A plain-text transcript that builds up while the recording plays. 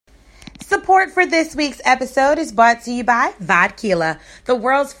Support for this week's episode is brought to you by Vodkila, the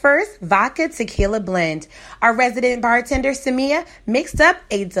world's first vodka tequila blend. Our resident bartender, Samia, mixed up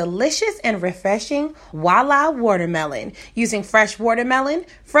a delicious and refreshing Voila watermelon using fresh watermelon,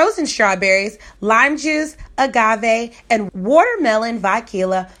 frozen strawberries, lime juice, agave, and watermelon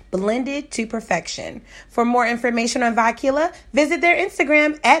vodka blended to perfection. For more information on Vodkila, visit their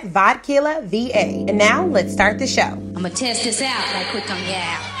Instagram at VodkilaVA. And now, let's start the show. I'm gonna test this out right quick on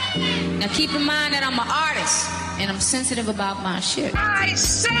yeah. Now keep in mind that I'm an artist and I'm sensitive about my shit. I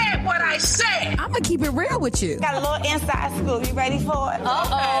said what I said. I'm gonna keep it real with you. Got a little inside scoop. You ready for it?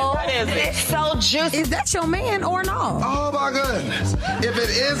 Uh-oh. What is it? It's so juicy. Is that your man or no? Oh my goodness. If it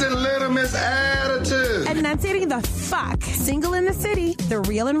isn't Little Miss Attitude. And that's it, the fuck. Single in the City, the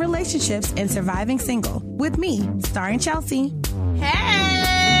real in relationships and surviving single. With me, starring Chelsea.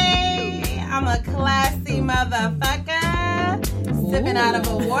 Hey, I'm a classy motherfucker. Sipping out of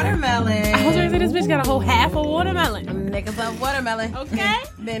a watermelon. I was gonna say this bitch got a whole half a watermelon. Niggas love watermelon. Okay.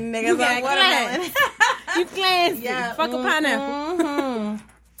 Then niggas love watermelon. You classy. Yeah. Fuck a pineapple.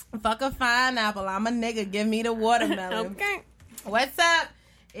 Fuck a pineapple. I'm a nigga. Give me the watermelon. Okay. What's up?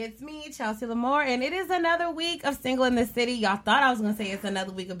 It's me, Chelsea Lamore, and it is another week of Single in the City. Y'all thought I was going to say it's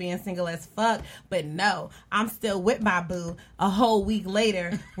another week of being single as fuck, but no. I'm still with my boo a whole week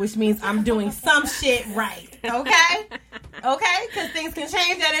later, which means I'm doing some shit right. Okay? Okay? Because things can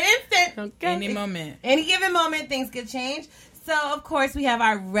change at an instant. Okay. Any moment. Any given moment, things could change. So, of course, we have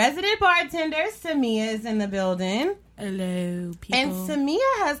our resident bartender, Samia, is in the building. Hello, people. And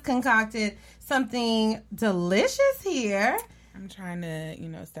Samia has concocted something delicious here. I'm trying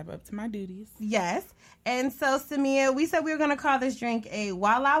to, step up to my duties. Yes. And so, Samia, we said we were going to call this drink a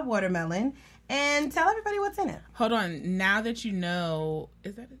Voila watermelon. And tell everybody what's in it. Hold on. Now that you know,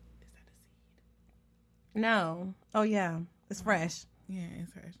 is that a seed? No. Oh, yeah. It's fresh. Yeah,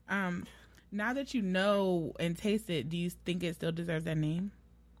 it's fresh. Now that you know and taste it, do you think it still deserves that name?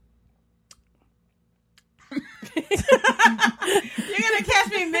 You're going to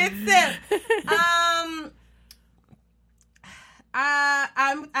catch me mid-sip.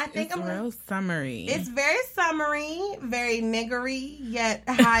 I think it's real summery. It's very summery, very niggery, yet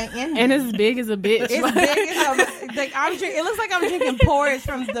high end. And as big as a bitch. It's big as it looks like I'm drinking porridge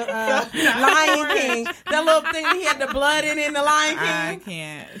from the Lion King. That little thing he had the blood in the Lion King. I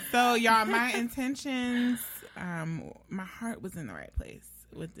can't. So, y'all, my intentions, my heart was in the right place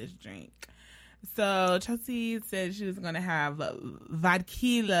with this drink. So Chelsea said she was going to have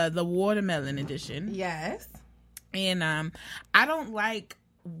Vodkila, the watermelon edition. Yes. And I don't like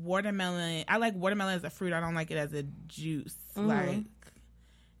watermelon. I like watermelon as a fruit. I don't like it as a juice. Mm-hmm. Like,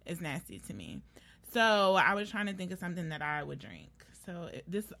 it's nasty to me. So I was trying to think of something that I would drink. So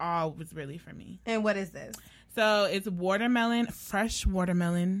this all was really for me. And what is this? So it's watermelon, fresh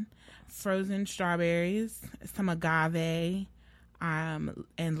watermelon, frozen strawberries, some agave, and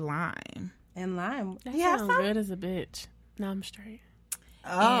lime. And lime. That sounds good as a bitch. No, I'm straight.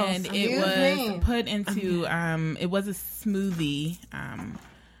 Oh, and it was put into it was a smoothie,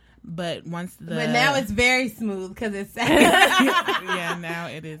 but now it's very smooth because it's yeah, now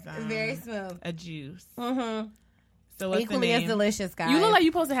it is very smooth, a juice. Mm-hmm. So what's equally the name? as delicious, guys. You look like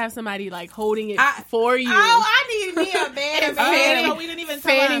you're supposed to have somebody like holding it for you. Oh, I need me a band. We didn't even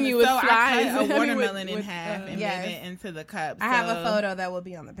fanning you with so flies. I cut a watermelon in half and made it into the cup. I have a photo that will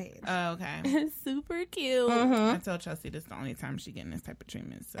be on the page. Oh, okay. Super cute. Mm-hmm. I told Chelsea this is the only time she's getting this type of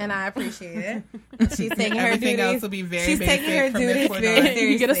treatment. So. And I appreciate it. She's taking her Everything duties. else will be very She's basic taking her from duties this point very on.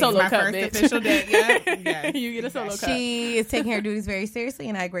 seriously. You get a solo my cup, first bitch. official date. Yeah, yes. You get a solo cup. She is taking her duties very seriously,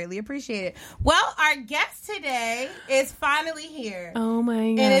 and I greatly appreciate it. Well, our guest today is finally here. Oh my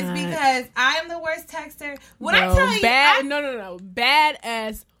god! And it's because I am the worst texter. When I tell you, no, bad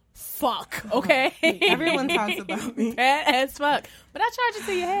as fuck. Okay, everyone talks about me. Bad as fuck. But I charge it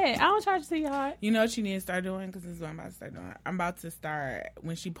to your head. I don't charge it to your heart. You know what you need to start doing? Because this is what I'm about to start doing. I'm about to start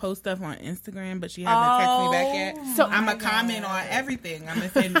when she posts stuff on Instagram, but she hasn't texted me back yet. So I'm going to comment on everything. I'm going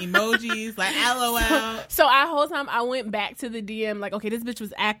to send emojis like LOL. So I whole time I went back to the DM like, okay, this bitch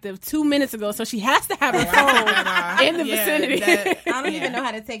was active 2 minutes ago, so she has to have her phone in the vicinity. I don't even know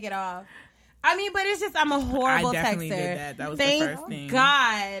how to take it off. I mean, but it's just I'm a horrible I definitely texter. did that. That was Thank the first thing.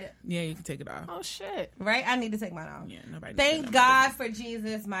 God. Yeah, you can take it off. Oh shit! Right? I need to take mine off. Yeah, nobody. Thank God for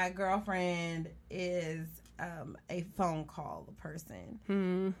Jesus. My girlfriend is a phone call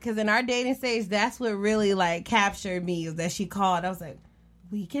person. Because in our dating stage, that's what really like captured me. Was that she called? I was like,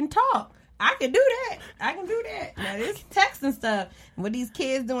 we can talk. I can do that. I can do that. Now this text and stuff. What these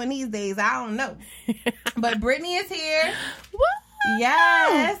kids doing these days, I don't know. But Brittany is here. What?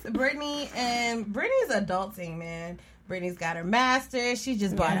 Yes, Brittany, and Brittany's adulting, man. Brittany's got her master's. She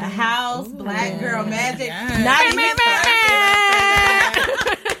just bought a house. Black girl magic. Yes.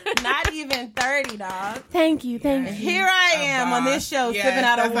 Not even 30, dog. Thank you. Here I am on this show sipping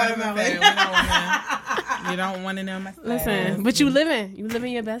out of watermelon. You don't want to know my style. Listen, but you living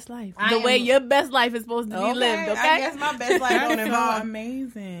your best life. The way your best life is supposed to be lived, okay? I guess my best life don't involve so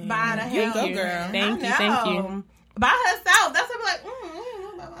amazing. buying a house. Go, girl. Thank you. By herself. That's what I'm like, I don't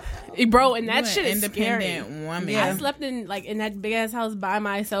know about myself. Bro, and that You shit an is independent scary. woman. I slept in that big ass house by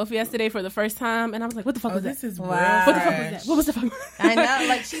myself yesterday for the first time, and I was like, "What the fuck was this that? is Wow. What the fuck was that? What was the fuck?" I know,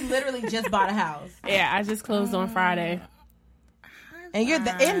 like she literally just bought a house, Yeah, I just closed on Friday. and you're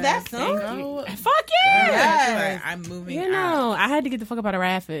in that soon. Fuck yeah! Yes. Like, I'm moving You out. know, I had to get the fuck up out of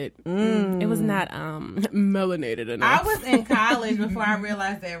Radford. It was not melanated enough. I was in college before I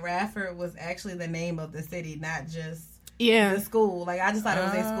realized that Radford was actually the name of the city, not just the school. Like I just thought it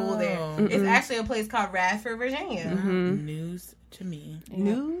was a school there. It's actually a place called Radford, Virginia. News to me.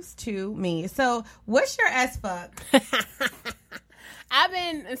 News to me. So, what's your as fuck?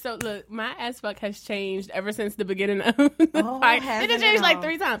 Look, my as fuck has changed ever since the beginning of the fight. It has changed like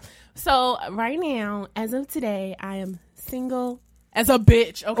 3 times. So right now, as of today, I am single as a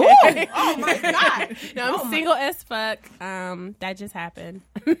bitch. Okay. Ooh, oh my god. No, I'm single as fuck. That just happened.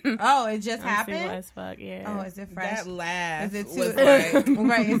 Oh, it just I'm happened. single as fuck. Yeah. Oh, is it fresh? That laugh Is it too was like...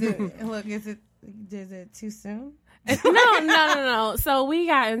 right? Is it too soon? No. So we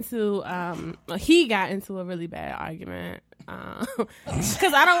got into he got into a really bad argument.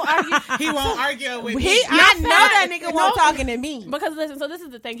 Because I don't argue. He won't argue with me. I know that nigga won't talking to me. Because listen, so this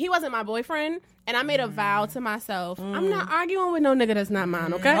is the thing. He wasn't my boyfriend, and I made a vow to myself. I'm not arguing with no nigga that's not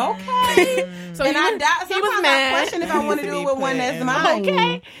mine. Okay. Okay. So and he was mad. I question if I want to do it with one that's mine.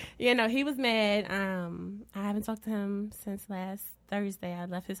 Okay. You know, he was mad. I haven't talked to him since last Thursday. I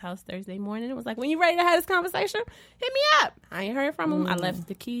left his house Thursday morning. It was like, when you ready to have this conversation, hit me up. I ain't heard from him. I left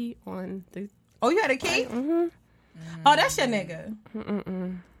the key on the... Oh, you had a key? Oh, that's your nigga.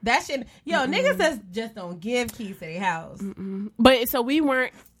 That's your... Yo, niggas just don't give keys to their house. But so we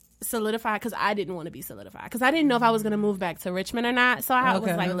weren't solidified because I didn't want to be solidified because I didn't know if I was going to move back to Richmond or not. So I was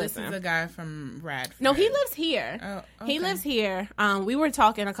like, This listen. is a guy from Radford. No, he lives here. Oh, He lives here. We were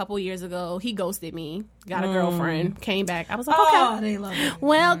talking a couple years ago. He ghosted me. Got a girlfriend. Came back. I was like, okay. Oh, they love it.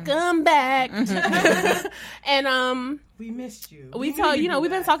 Welcome back. And we missed you. we've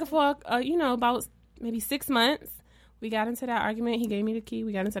been talking for about maybe 6 months. We got into that argument. He gave me the key.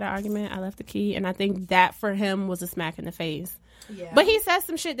 We got into that argument. I left the key, and I think that for him was a smack in the face. Yeah. But he said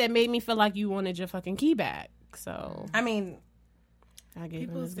some shit that made me feel like you wanted your fucking key back. So I mean, I gave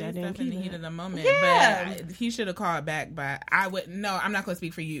people him his say goddamn stuff in key the heat back. of the moment. Yeah. But he should have called back. But I would no. I'm not going to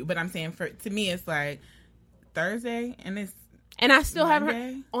speak for you. But I'm saying to me, it's like Thursday, and it's And I still haven't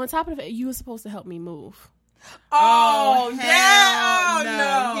Monday? heard. On top of it, you were supposed to help me move. oh hell yeah,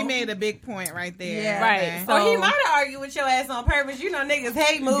 no. no. He made a big point right there. Yeah. Right. Okay. So he might have argued with your ass on purpose. You know, niggas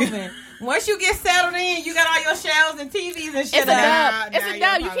hate moving. Once you get settled in, you got all your shelves and TVs and shit It's a up. dub. It's now a you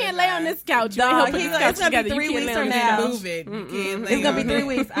dub. You can't lay on this couch. You ain't Dog, helping he this gonna- couch it's gonna be together. 3 You can't weeks lay from on this now. couch. Move it. You can't lay It's gonna be on 3 it.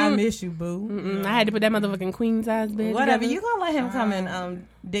 weeks. I miss you, boo. I had to put that motherfucking queen size bed Whatever. together. You gonna let him come and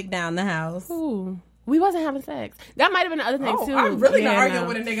dig down the house? Ooh. We wasn't having sex. That might have been the other thing too. I'm really not Yeah, arguing no.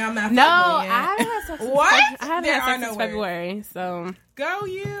 with a nigga I'm not No, fucking with. I haven't had sex. Since What? I haven't There had are sex no since words. February. So Go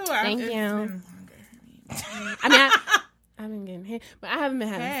you. Thank It's you. been longer for me. I mean, I've been getting hit, but I haven't been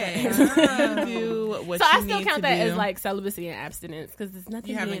having Hey, sex. do what So you I still need count to that do. as like celibacy and abstinence because there's nothing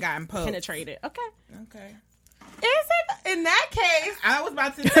You haven't being gotten poked. penetrated. Okay. Okay. Is it in that case? I was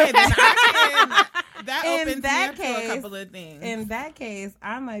about to say that that In opens that me up to case- a couple of things. In that case,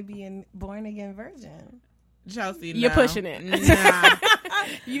 I might be a born again virgin. Chelsea, You're no. pushing it. Nah.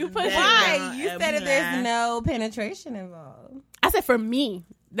 You push Why? You Nah. said that there's no penetration involved. I said for me.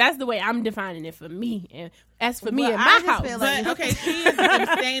 That's the way I'm defining it for me. And as for me Well, in I my just house. feel like- But okay, she is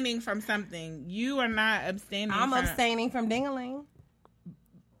abstaining from something. You are not abstaining. I'm from abstaining from ding-a-ling.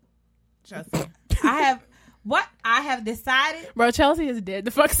 Chelsea. I have decided. Bro, Chelsea is dead.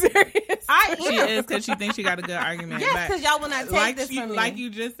 The fuck serious. She is because she thinks she got a good argument. Yes, but because y'all will not take like this you, from me. like you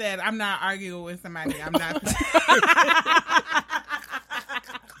just said, I'm not arguing with somebody. I'm not.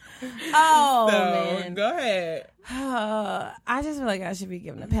 Oh so man. go ahead. I just feel like I should be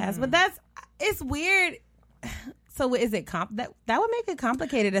given a pass, but it's weird. So is it that would make it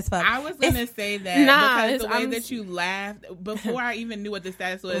complicated as fuck? I was gonna say that Nah, because the way I'm- that you laughed before I even knew what the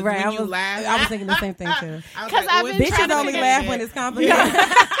status was. Right, when you laughed, I was thinking the same thing too. I was 'Cause I've what's been trying Bitches to only figure laugh it? when it's complicated.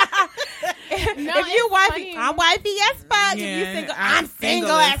 No, If you it's wifey, funny. I'm wifey as fuck. If you Yeah, single, I'm I'm single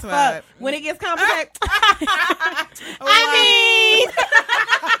single as as fuck. fuck. When it gets complicated,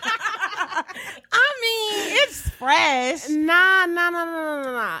 I mean, it's fresh.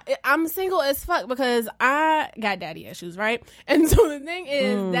 Nah. I'm single as fuck because I got daddy issues, right? And so the thing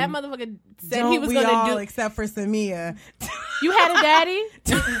is, that motherfucker said he was gonna do, except for Samia. You had a daddy?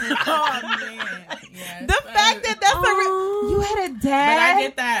 Oh man, yes. The fact that that's you had a dad. But I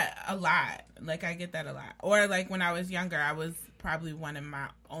get that a lot. Like I get that a lot. Or like when I was younger, I was probably one of my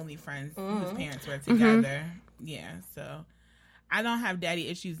only friends whose parents were together. Yeah, so I don't have daddy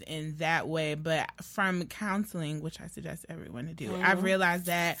issues in that way, but from counseling, which I suggest everyone to do, I've realized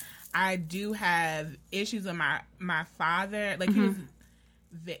that I do have issues with my father. Like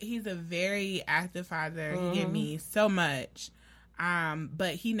he's a very active father. He gave me so much,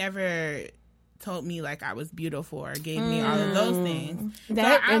 but he never told me like I was beautiful or gave me all of those things.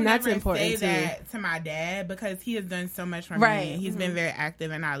 That's important say too. that to my dad because he has done so much for me. He's been very active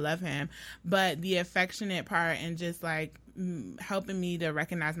and I love him. But the affectionate part and just like helping me to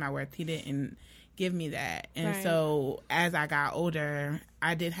recognize my worth, he didn't give me that. And so as I got older,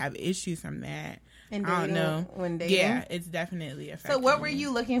 I did have issues from that. And I don't know. When dating? Yeah, it's definitely affected. So what were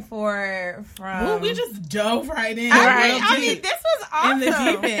you looking for from... Well, we just dove right in. I mean, this was awesome. In the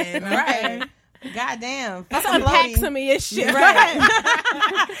deep end. Right. Goddamn. Let's unpack some of your shit. Right.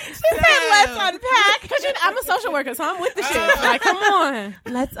 She said, let's unpack. Because I'm a social worker, so I'm with the shit. Like, come on.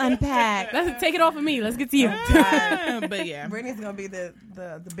 Let's unpack. Let's take it off of me. Let's get to you. But yeah. Brittany's going to be the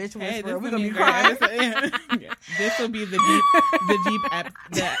bitch Hey, whisperer. We're going to be crying. This will be the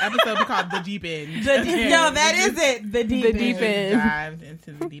episode we call The Deep End. No, that is it. The deep end. Dive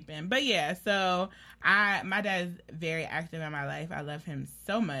into the deep end. But yeah, so my dad is very active in my life. I love him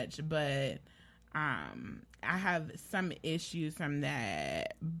so much, but I have some issues from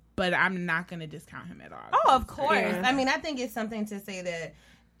that, but I'm not going to discount him at all. Oh, of course. Yeah. I mean, I think it's something to say that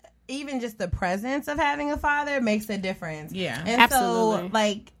even just the presence of having a father makes a difference. Yeah. And absolutely. so,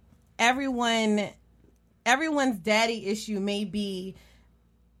 like, everyone's daddy issue may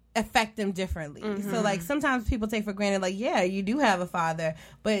affect them differently. So, like, sometimes people take for granted, like, yeah, you do have a father,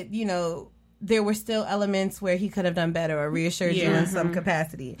 but, you know, there were still elements where he could have done better or reassured you in some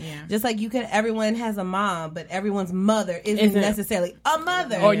capacity. Yeah. Just like everyone has a mom, but everyone's mother isn't necessarily a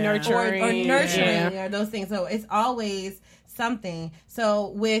mother. Or nurturing. Or nurturing or those things. So it's always something. So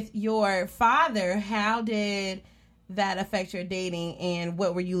with your father, how did that affect your dating, and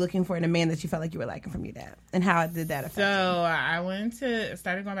what were you looking for in a man that you felt like you were liking from your dad? And how did that affect you? So I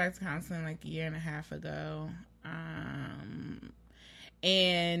started going back to counseling like a year and a half ago.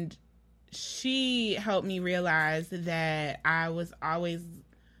 And she helped me realize that I was always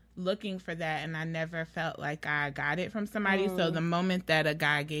looking for that, and I never felt like I got it from somebody. So the moment that a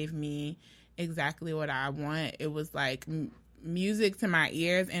guy gave me exactly what I want, it was like music to my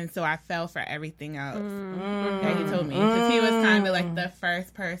ears, and so I fell for everything else that he told me, because he was kind of like the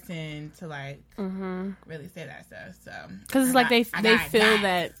first person to like really say that stuff. So because it's like they fill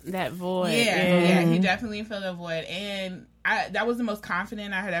that void. Yeah, he definitely filled the void, and that was the most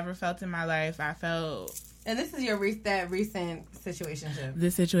confident I had ever felt in my life. I felt. And this is your that recent situationship.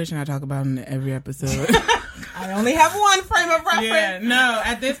 This situation I talk about in every episode. I only have one frame of reference. Yeah, no,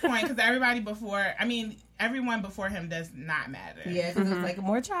 at this point, because everyone before him does not matter. Yeah, because it was like a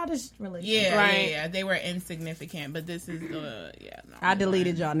more childish relationship. Yeah, yeah, they were insignificant, but this is I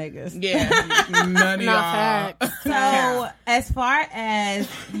deleted y'all niggas. Yeah, none of y'all. So, as far as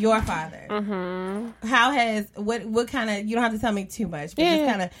your father, how has what kind of, you don't have to tell me too much, but just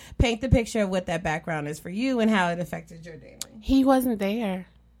kind of paint the picture of what that background is for you and how it affected your dating. He wasn't there.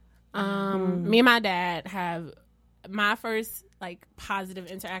 Me and my dad have my first like positive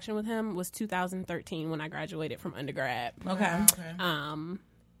interaction with him was 2013 when I graduated from undergrad. Okay.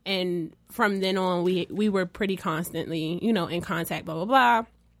 And from then on, we were pretty constantly, in contact, blah, blah, blah.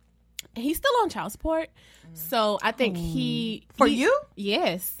 He's still on child support. So I think For you?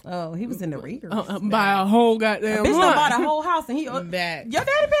 Yes. Oh, he was in the rear. By a whole goddamn bitch month. bought a whole house and he back. Your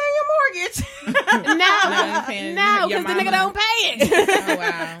daddy paying your mortgage. No, because the nigga don't pay it. Oh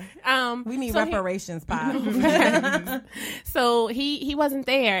wow. We need reparations, Pop. So he wasn't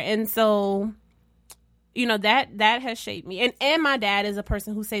there, and so that has shaped me. And my dad is a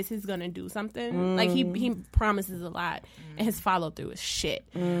person who says he's gonna do something. Like he promises a lot, and his follow through is shit.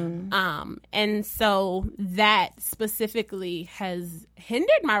 And so that specifically has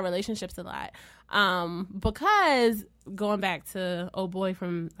hindered my relationships a lot. Because going back to old boy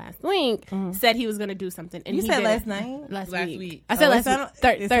from last week, said he was going to do something. And you he said did last night? Last week. I said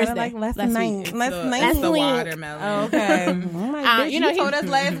Thursday. Like last night. Last week. Watermelon. Oh, okay. You told us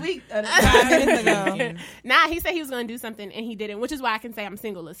last week, 5 minutes ago. Nah, he said he was going to do something, and he didn't, which is why I can say I'm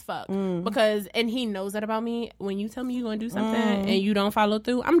single as fuck. And he knows that about me. When you tell me you're going to do something and you don't follow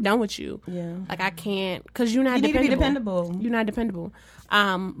through, I'm done with you. Yeah. Like, I can't, because you're not You need dependable. to be dependable. You're not dependable.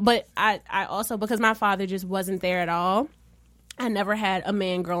 But I also, because my father just wasn't there at all, I never had a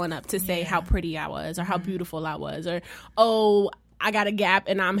man growing up to say how pretty I was or how beautiful I was or, oh, I got a gap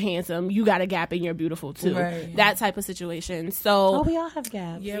and I'm handsome. You got a gap and you're beautiful too. Right. That type of situation. So, Oh, we all have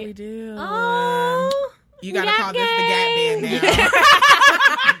gaps. Yeah, we do. oh, You gotta Gap call this the Gap gang.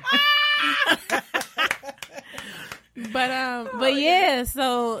 Band now. But yeah,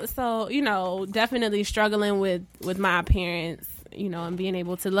 so you know, definitely struggling with my appearance, you know, and being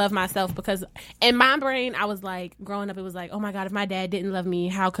able to love myself, because in my brain I was like, growing up, it was like, oh my God, if my dad didn't love me,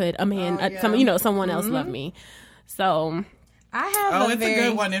 how could a man, someone else love me? So I have It's a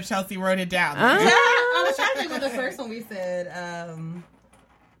good one if Chelsea wrote it down. I was trying to think of the first one we said.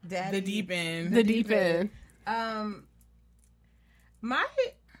 Daddy. The deep end. the deep end. My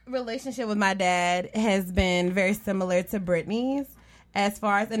relationship with my dad has been very similar to Brittany's, as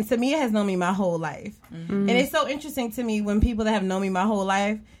far as, and Samia has known me my whole life. And it's so interesting to me when people that have known me my whole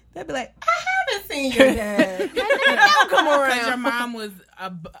life, they'll be like, I haven't seen your dad. Don't come around. Because your mom was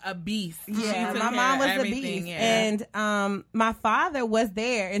a beast. Yeah, She took my care mom of was a everything, beast. yeah. And my father was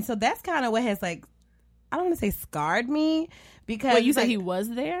there. And so that's kind of what has, like, I don't want to say scarred me, because Wait, you said like, he was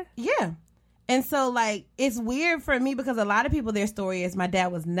there? yeah. And so, like, it's weird for me because a lot of people, their story is my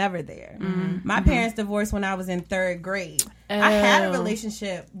dad was never there. My parents divorced when I was in 3rd grade. I had a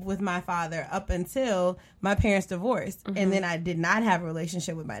relationship with my father up until my parents divorced. And then I did not have a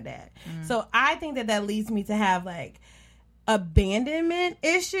relationship with my dad. So I think that leads me to have, like, abandonment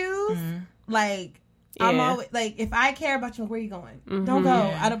issues. Like, I'm Yeah. always, like, if I care about you, where are you going? Don't go.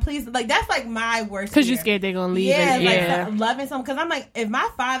 I don't, please. Like, that's, like, my worst Because you're fear. scared they're going to leave. Yeah, and, like yeah. loving someone. Because I'm like, if my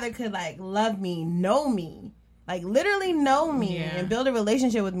father could, like, love me, know me, like, literally know me and build a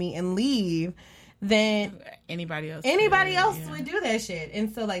relationship with me and leave, then Anybody else would do that shit.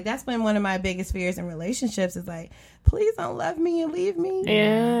 And so, like, that's been one of my biggest fears in relationships is, like, please don't love me and leave me.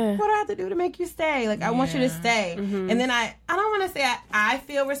 Yeah. What do I have to do to make you stay? Like, I want you to stay. And then I don't want to say I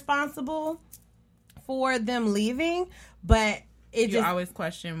feel responsible for them leaving, but it You just always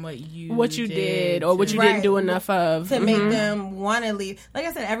question what you did or what you Right. didn't do enough of. to make them want to leave. Like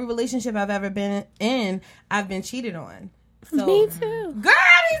I said, every relationship I've ever been in, I've been cheated on. So, Me too. girl,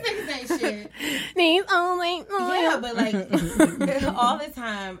 these niggas ain't shit. These only Yeah, but like all the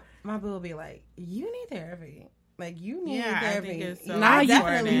time, my boo will be like, "You need therapy. Like you need Yeah, I therapy." think it's so Nah,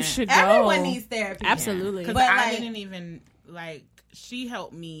 important. you should go. Everyone needs therapy. Absolutely. Because But, I like- didn't even, like, she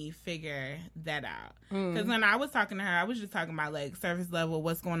helped me figure that out. Because when I was talking to her, I was just talking about, like, surface level,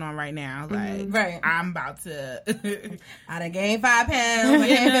 what's going on right now. Like, Right. I'm about to... I done gained 5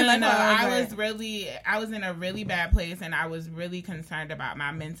 pounds. No. I was in a really bad place, and I was really concerned about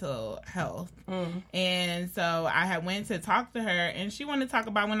my mental health. And so I had went to talk to her, and she wanted to talk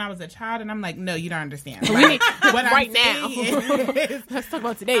about when I was a child, and I'm like, no, you don't understand. We need, What I'm right now. saying is, Let's talk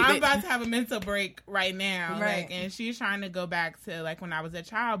about today. I'm bitch. about to have a mental break right now. Right. Like, and she's trying to go back to, like, when I was a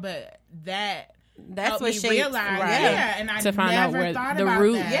child, but that's That's what me shapes. realize, Right. yeah, and I To find out never where thought the about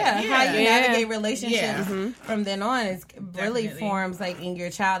root- that. Yeah, how you navigate relationships Yeah. from then on is really Definitely. forms like in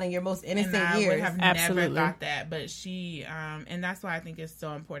your child and your most innocent And I years. would have Absolutely. never thought that, but she, and that's why I think it's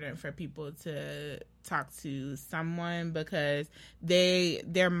so important for people to talk to someone, because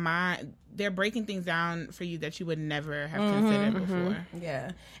they're breaking things down for you that you would never have considered before.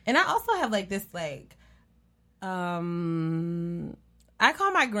 Yeah. And I also have like this like I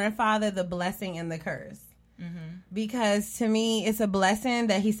call my grandfather the blessing and the curse. Because to me it's a blessing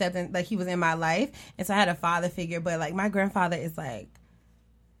that he stepped in, like he was in my life, and so I had a father figure, but like my grandfather is like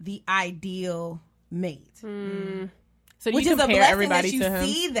the ideal mate. So Which you is a compare blessing everybody that you to him.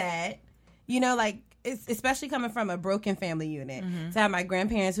 see that, you know, like it's especially coming from a broken family unit. To have my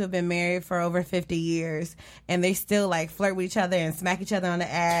grandparents who have been married for over 50 years and they still like flirt with each other and smack each other on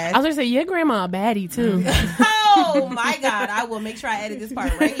the ass. I was gonna say your grandma a baddie too. Oh my God! I will make sure I edit this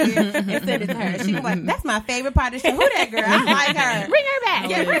part right here and send it to her. She's like, "That's my favorite part of the show. Who that girl? I like her. Bring her back.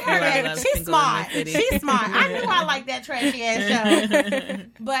 Yeah, bring her I back. love She's Single in smart. the City. She's smart. I knew I liked that trashy ass show."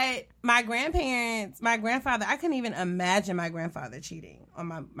 But my grandparents, my grandfather, I couldn't even imagine my grandfather cheating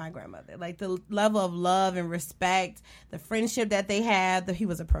on my grandmother. Like the level of love and respect, the friendship that they had, that he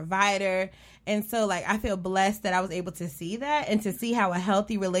was a provider. And so like I feel blessed that I was able to see that and to see how a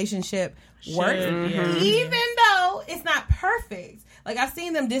healthy relationship works. yeah. Even though it's not perfect. Like I've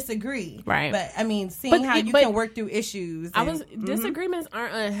seen them disagree. Right. But I mean, seeing But how it- you but can work through issues. Disagreements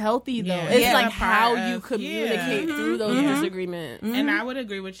aren't unhealthy though. Yeah. It's Yeah. like A part how of- you communicate yeah. through those disagreements. And I would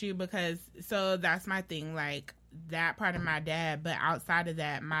agree with you, because so that's my thing. Like, that part of my dad, but outside of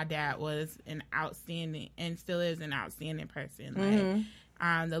that, my dad was an outstanding and still is an outstanding person. Like,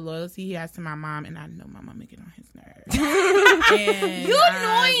 the loyalty he has to my mom, and I know my mom get on his nerves. And, you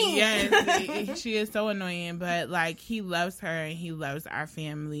annoying. Yes, she is so annoying, but like he loves her and he loves our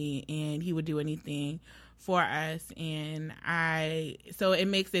family, and he would do anything for us. And so it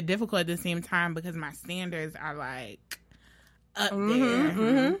makes it difficult at the same time because my standards are like up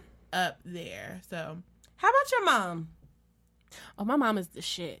there. So, how about your mom? Oh, my mom is the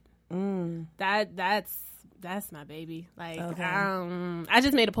shit. That's my baby. Like, Okay. I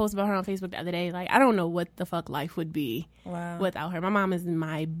just made a post about her on Facebook the other day. Like, I don't know what the fuck life would be without her. My mom is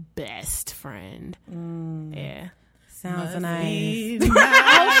my best friend. Yeah. Sounds nice.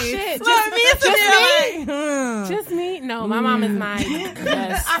 Oh shit! Just Just me? No, my mom is my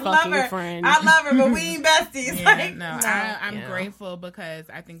best fucking friend. I love her, but we ain't besties. Yeah, I'm grateful because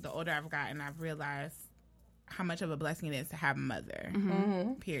I think the older I've gotten, I've realized how much of a blessing it is to have a mother.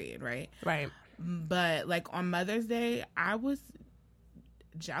 Period. Right. But like on Mother's Day, I was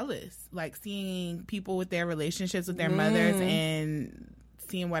jealous, like seeing people with their relationships with their mothers and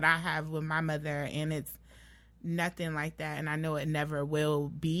seeing what I have with my mother, and it's nothing like that, and I know it never will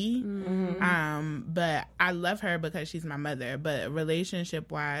be. But I love her because she's my mother. But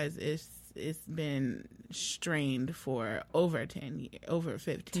relationship wise, it's been strained for over 10 years, over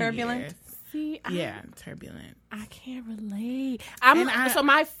 15 Turbulent? years. See, Turbulent. I can't relate. So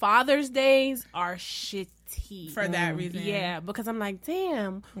my Father's Days are shitty For that reason. Yeah, because I'm like,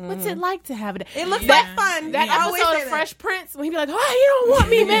 damn, what's it like to have it? It looks like fun. That episode of Fresh Prince when he be like, "Oh, you don't want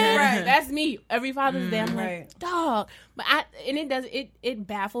me, man." Right. That's me. Every Father's Day, I'm Right. like, dog. But it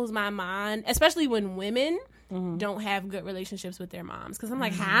baffles my mind, especially when women don't have good relationships with their moms. Because I'm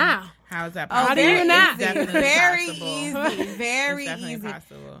like, how? How is that Oh, possible? do you not? It's definitely very possible. easy. Very It's definitely easy.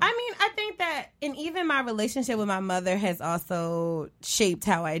 possible. I mean, I think that, and even my relationship with my mother has also shaped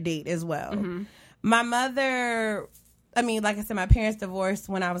how I date as well. My mother, I mean, like I said, my parents divorced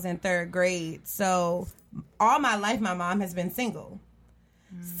when I was in 3rd grade. So all my life, my mom has been single.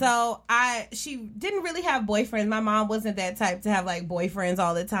 So she didn't really have boyfriends. My mom wasn't that type to have like boyfriends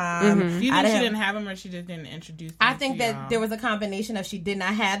all the time. Do you think she didn't have them, or she just didn't introduce them? I think that y'all? there was a combination of she did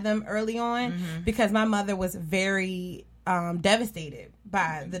not have them early on because my mother was very devastated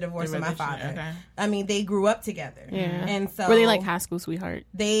by the divorce of my father. Okay. I mean, they grew up together. Yeah. And so Were they like high school sweetheart?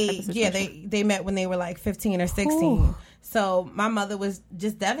 they met when they were like 15 or 16. So my mother was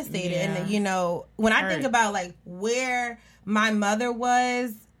just devastated. Yeah. And, you know, when I think about like where my mother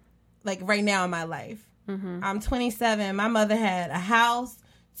was, like right now in my life, I'm 27. My mother had a house,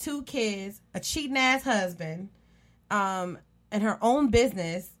 2 kids, a cheating ass husband, and her own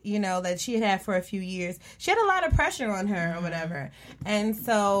business, you know, that she had had for a few years. She had a lot of pressure on her or whatever. And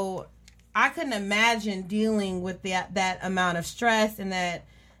so I couldn't imagine dealing with that amount of stress and that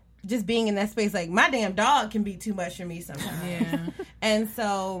just being in that space. Like, my damn dog can be too much for me sometimes. Yeah. And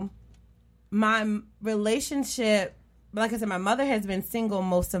so my relationship, like I said, my mother has been single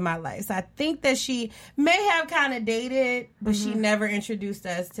most of my life. So I think that she may have kind of dated, but she never introduced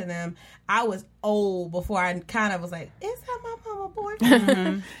us to them. I was old before I kind of was like, is that my mama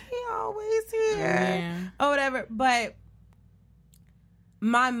boyfriend? He always here. Or whatever. But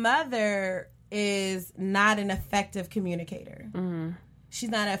my mother is not an effective communicator. She's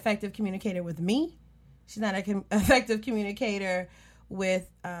not an effective communicator with me. She's not an effective communicator with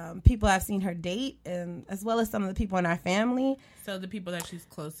people I've seen her date, and as well as some of the people in our family. So the people that she's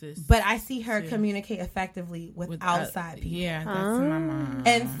closest. But I see her communicate effectively with outside people. Yeah, that's my mom.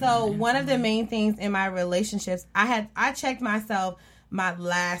 And so one of the main things in my relationships, I checked myself. My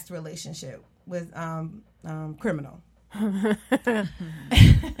last relationship was criminal.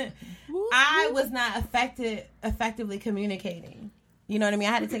 I was not effectively communicating. You know what I mean?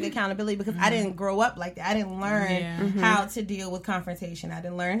 I had to take accountability because I didn't grow up like that. I didn't learn how to deal with confrontation. I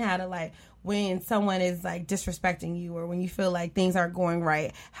didn't learn how to, like, when someone is, like, disrespecting you or when you feel like things aren't going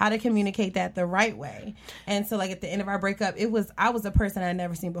right, how to communicate that the right way. And so, like, at the end of our breakup, I was a person I'd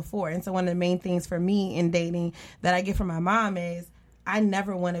never seen before. And so one of the main things for me in dating that I get from my mom is I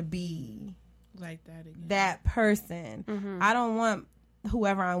never want to be like that again. That person. I don't want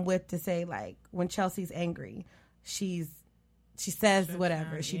whoever I'm with to say, like, when Chelsea's angry, she says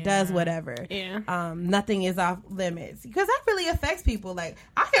whatever. She does whatever. Yeah. Nothing is off limits. Because that really affects people. Like,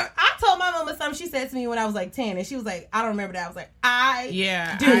 I told my mama something she said to me when I was like 10, and she was like, I don't remember that. I was like, I do.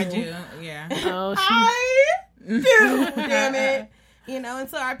 Yeah. Oh, I do. Damn it. You know, and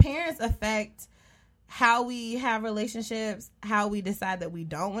so our parents affect how we have relationships, how we decide that we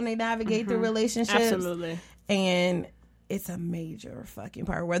don't want to navigate the relationships. Absolutely. And it's a major fucking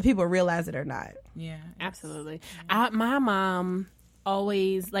part, whether people realize it or not. Yeah, absolutely. My mom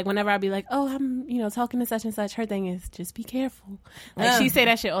always, like, whenever I'd be like, oh, I'm, talking to such and such, her thing is just be careful. Like, she say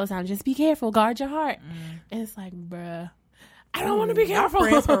that shit all the time. Just be careful. Guard your heart. And it's like, bruh, I don't want to be careful.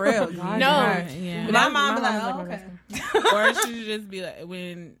 Friends for real. No. Yeah. My mom be like, oh, okay. Or she would just be like,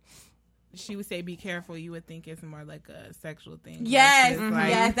 when she would say be careful, you would think it's more like a sexual thing. Yes.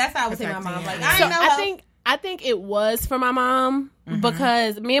 Yes. That's how I would say my mom. Like, I think it was for my mom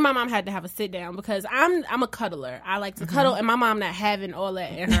because me and my mom had to have a sit down because I'm a cuddler. I like to cuddle, and my mom not having all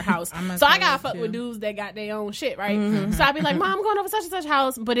that in her house. So I gotta fuck with dudes that got their own shit, right? So I'd be like, Mom, I'm going over such and such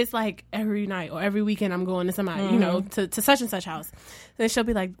house, but it's like every night or every weekend I'm going to somebody, to such and such house. Then she'll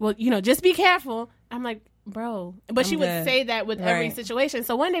be like, well, just be careful. I'm like, bro, but she would say that with every situation.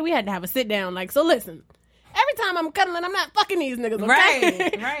 So one day we had to have a sit down, like, so listen. Every time I'm cuddling, I'm not fucking these niggas,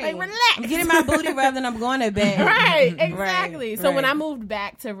 okay? Right. Like, relax. I'm getting my booty rubbed and I'm going to bed. Right, exactly. So when I moved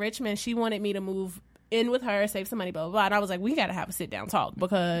back to Richmond, she wanted me to move in with her, save some money, blah, blah, blah. And I was like, we got to have a sit-down talk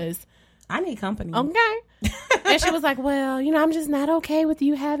because I need company. Okay. And she was like, well, I'm just not okay with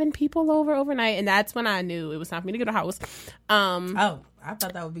you having people over overnight. And that's when I knew it was time for me to get a house. I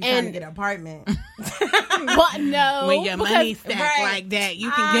thought that would be time to get an apartment. What? No. When your money stacked like that, you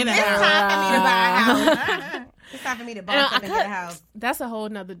can get a house. It's time for me to buy a house. It's time for me to buy something and get a house. That's a whole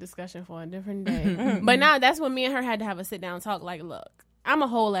nother discussion for a different day. But now that's when me and her had to have a sit down talk. Like, look, I'm a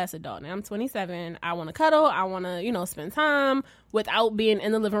whole ass adult now. I'm 27. I want to cuddle. I want to, spend time without being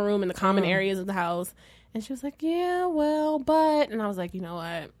in the living room in the common areas of the house. And she was like, yeah, well, but. And I was like, you know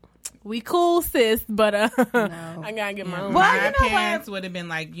what? We cool, sis, but I gotta get my own. Well, my parents would have been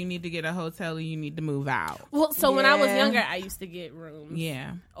like, you need to get a hotel or you need to move out. Well, so when I was younger, I used to get rooms.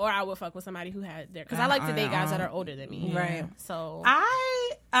 Yeah. Or I would fuck with somebody who had their, because I like to date guys that are older than me. Right. So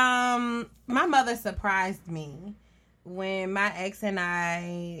my mother surprised me when my ex and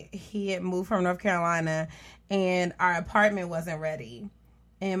he had moved from North Carolina and our apartment wasn't ready.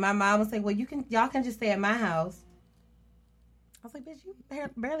 And my mom was like, well, y'all can just stay at my house. I was like, bitch, you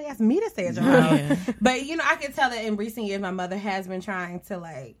barely asked me to stay at your house. Yeah. But, I can tell that in recent years, my mother has been trying to,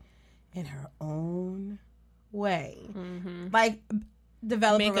 like, in her own way, like,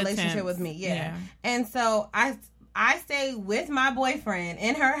 develop a relationship with me. Yeah. And so I stayed with my boyfriend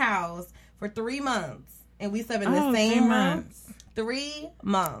in her house for 3 months. And we slept in the same room. 3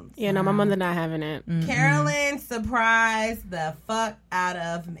 months. Yeah, no, my mother not having it. Carolyn surprised the fuck out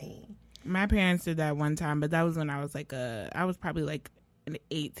of me. My parents did that one time, but that was when I was like I was probably like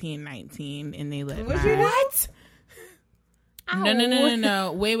 18, 19, and they let What?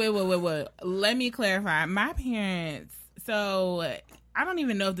 No. Wait. Let me clarify. My parents, so I don't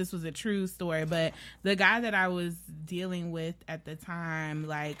even know if this was a true story, but the guy that I was dealing with at the time,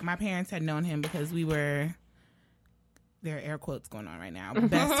 like, my parents had known him because we were, there are air quotes going on right now,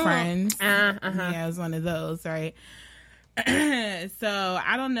 best friends. Yeah, it was one of those, right? So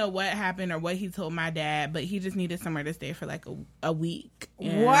I don't know what happened or what he told my dad, but he just needed somewhere to stay for like a week.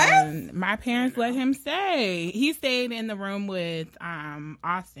 And what? My parents let him stay. He stayed in the room with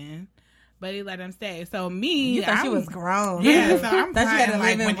Austin, but he let him stay. So you thought she was grown. Yeah, so I'm crying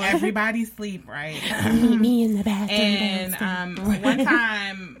like when everybody sleep, right? Me in the bathroom. And one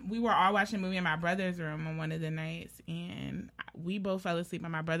time we were all watching a movie in my brother's room on one of the nights, and we both fell asleep.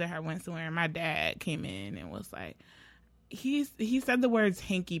 And my brother had went somewhere, and my dad came in and was like, he said the words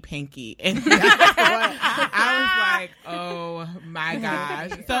hanky panky, and that's what I was like, oh my gosh.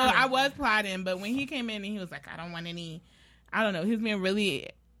 So I was plotting, but when he came in and he was like, I don't want any, I don't know, he was being really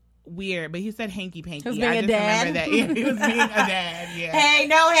weird, but he said hanky panky. He was being a dad. Remember that. He was being a dad. Yeah. Hey,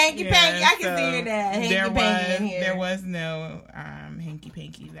 no hanky panky. I can see your dad. Hanky panky in here. There was no hanky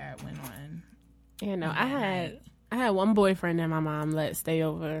panky that went on. I had one boyfriend that my mom let stay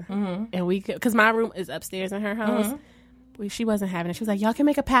over, and we could, because my room is upstairs in her house. She wasn't having it. She was like, y'all can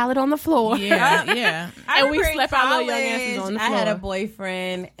make a pallet on the floor. Yeah. And we slept our little young asses on the floor. I had a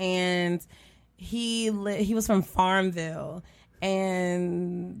boyfriend, and he was from Farmville,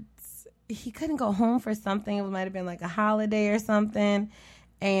 and he couldn't go home for something. It might have been like a holiday or something.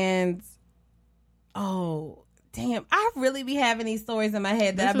 And, oh, damn. I really be having these stories in my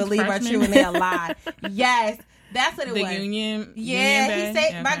head that I believe are true and they're a lie. Yes. That's what it was. The Union? Yeah. He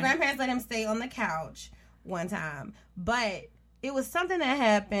stayed. My grandparents let him stay on the couch one time, but it was something that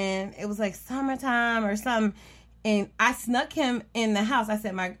happened. It was like summertime or something, and I snuck him in the house. I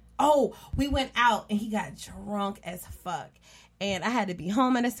said, we went out, and he got drunk as fuck, and I had to be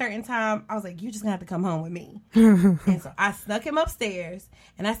home at a certain time. I was like, "You just gonna have to come home with me." And so I snuck him upstairs,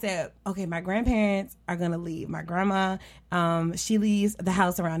 and I said, "Okay, my grandparents are gonna leave. My grandma, she leaves the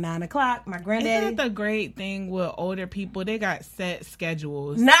house around 9:00. My granddaddy." Isn't that the great thing with older people? They got set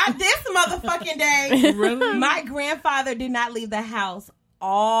schedules. Not this motherfucking day. Really? My grandfather did not leave the house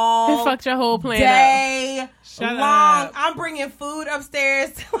all It fucked your whole plan day Shut long. up. I'm bringing food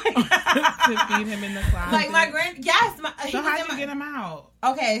upstairs To feed him in the closet. like my grand. Yes, he So was how'd in you my- get him out?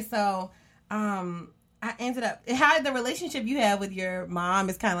 Okay, so I ended up how the relationship you have with your mom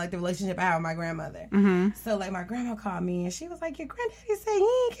is kind of like the relationship I have with my grandmother. Mm-hmm. So like my grandma called me and she was like, "Your granddaddy said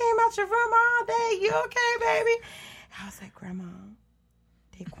you ain't came out your room all day. You okay, baby?" I was like, "Grandma,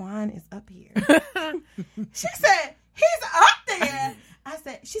 Daquan is up here." She said, "He's up there."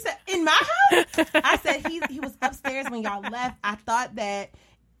 She said, "In my house?" I said, he was upstairs when y'all left. I thought that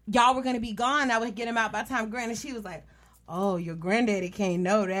y'all were going to be gone. I would get him out by the time Granny. She was like, "Oh, your granddaddy can't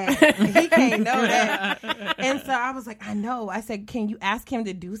know that. He can't know that." And so I was like, "I know." I said, "Can you ask him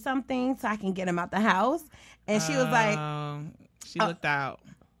to do something so I can get him out the house?" And she was like, she looked out.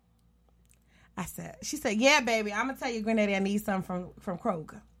 she said, "Yeah, baby, I'm going to tell your granddaddy I need something from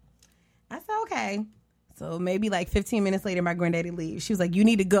Kroger." I said, "Okay." So maybe like 15 minutes later, my granddaddy leaves. She was like, "You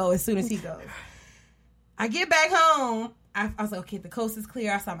need to go as soon as he goes." I get back home. I was like, "Okay, the coast is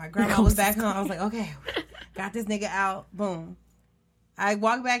clear." I saw my grandma was back home. I was like, "Okay, got this nigga out." Boom. I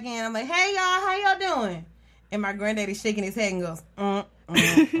walk back in. I'm like, "Hey, y'all, how y'all doing?" And my granddaddy's shaking his head and goes,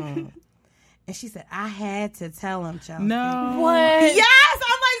 And she said, "I had to tell him, Chelsea." No. What? Yes!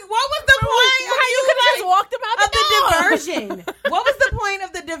 I'm like, what was the point? How you could have just walked him out of the door? diversion? What was the point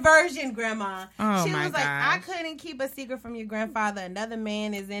of the diversion, Grandma? Oh, She my was like, gosh. "I couldn't keep a secret from your grandfather. Another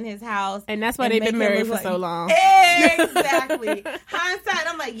man is in his house." And that's why they've been make him married look for so long. Exactly. Hindsight,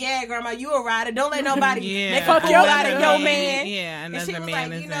 I'm like, "Yeah, Grandma, you a rider. Don't let nobody Yeah. make fuck you out of no man." Yeah, And another she was man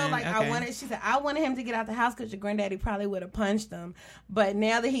like, is "You know, in. like Okay. she said, I wanted him to get out the house because your granddaddy probably would have punched him. But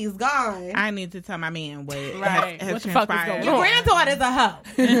now that he's gone, I need to tell my man what Right. has What the fuck is transpired. going your on? granddaughter's a hoe."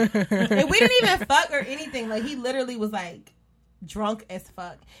 And we didn't even fuck or anything. Like, he literally was like drunk as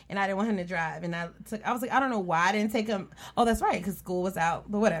fuck, and I didn't want him to drive. And I was like, I don't know why I didn't take him. Oh, that's right, because school was out.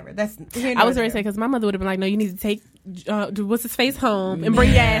 But whatever. That's I was ready to say, because my mother would have been like, "No, you need to take what's his face home and bring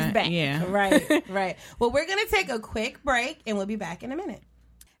your ass back." Yeah. Right. Well, we're gonna take a quick break, and we'll be back in a minute.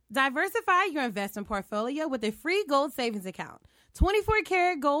 Diversify your investment portfolio with a free gold savings account.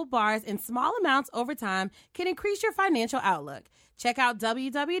 24-karat gold bars in small amounts over time can increase your financial outlook. Check out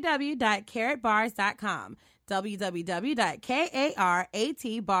www.caratbars.com,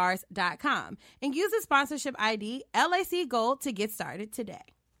 www.karatbars.com, and use the sponsorship ID LAC Gold to get started today.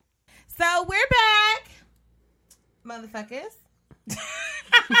 So we're back, motherfuckers.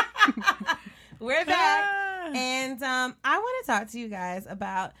 We're back, and I want to talk to you guys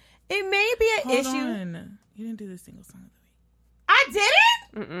about, it may be an Hold issue. on. You didn't do the single song of the week. I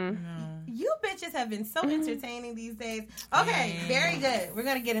didn't? No. You bitches have been so entertaining these days. Okay, very good. We're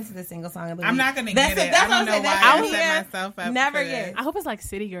gonna get into the single song of the week. I'm not gonna That's get it. That's I what don't I'm know saying. why That's I set here. myself up Never for yet. this. I hope it's like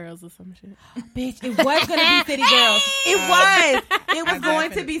City Girls or some shit. Bitch, it was gonna be City Girls. It was. It was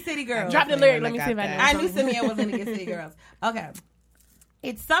going to be City Girls. Drop the lyric. Let me see if I know. I knew Samia was gonna get City Girls. Okay.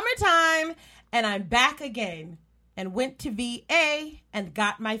 It's summertime and I'm back again and went to VA and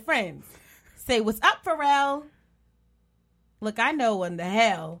got my friends. Say what's up, Pharrell. Look, I know when the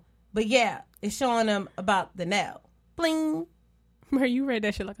hell, but yeah, it's showing them about the nail. Bling. Where you read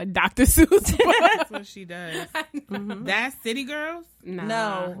that shit like a Dr. Seuss. That's what she does. That's City Girls? Nah,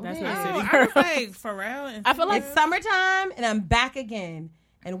 No. that's Yeah. not Oh, City I Girls. was like, Pharrell and I feel like It's summertime and I'm back again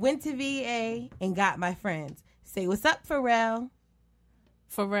and went to VA and got my friends. Say what's up, Pharrell.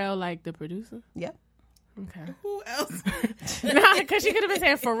 Pharrell, like the producer. Yep. Okay. who else? Nah, because she could have been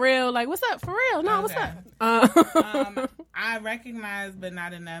saying for real, like, "What's up, for real?" No, what's Okay. up? I recognize, but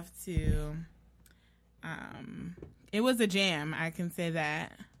not enough to. It was a jam. I can say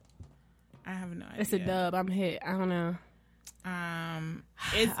that. I have no idea. It's a dub. I'm hit. I don't know.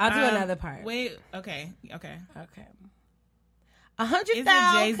 It's, I'll do another part. Wait. Okay. Okay. Is 100,000 it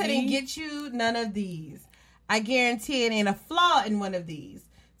Jay-Z? couldn't get you none of these. I guarantee it ain't a flaw in one of these.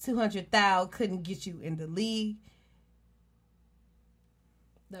 200,000 couldn't get you in the league.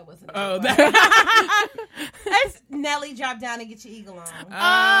 That wasn't. Oh, that's Nelly. Drop down and get your eagle on.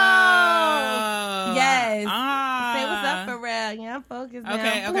 Oh, yes. Say what's up, Pharrell. Yeah, I'm focused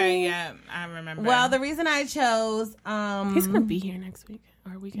now. Okay, yeah, I remember. Well, the reason I chose, he's gonna be here next week.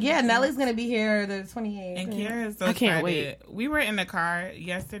 Or weekend. Yeah, Nelly's gonna be here the 28th. And Kira is so I can't excited. wait. We were in the car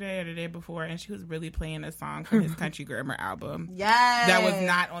yesterday or the day before, and she was really playing a song from his Country Grammar album. Yes, that was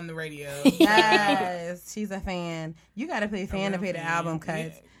not on the radio. Yes, she's a fan. You got to play fan to pay the album cuts.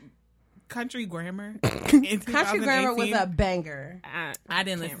 Yeah. Country Grammar. Country Grammar was a banger. I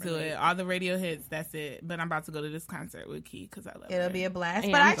didn't listen to it. All the radio hits. That's it. But I'm about to go to this concert with Key because I love it. It'll be a blast.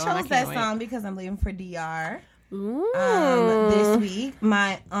 Yeah, but I I chose that song because I'm leaving for DR. This week.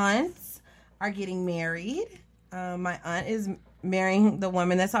 My aunts are getting married. My aunt is marrying the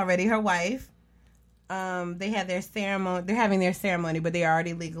woman that's already her wife. They had their ceremony. They're having their ceremony, but they are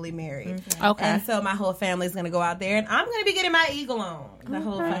already legally married. Okay. And so my whole family's going to go out there, and I'm going to be getting my eagle on the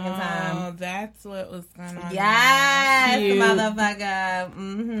whole fucking time. Oh, that's what was going on. Yes, Cute. motherfucker.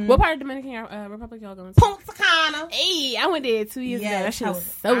 Mm-hmm. What part of Dominican Republic y'all going to? Punta Cana. Hey, I went there 2 years ago. Yes, That shit I was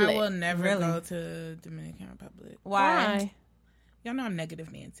was- so I lit. will never go to Dominican Republic. Why? Y'all know I'm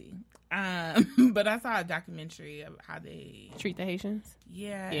negative Nancy. But I saw a documentary of how they Treat the Haitians?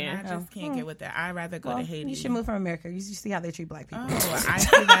 Yeah. Yeah. And I just can't get with that. I'd rather go to Haiti. You should move from America. You should see how they treat black people. Oh, I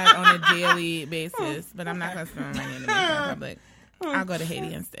see that on a daily basis, but I'm not going to spend my money in the Dominican Republic. I'll go to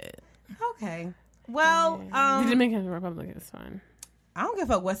Haiti instead. Okay. Well, The Dominican Republic is fun. I don't give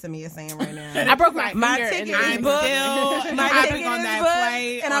a fuck what Samia is saying right now. I broke my My finger ticket in the- is I'm booked. still My hopping ticket on is that booked,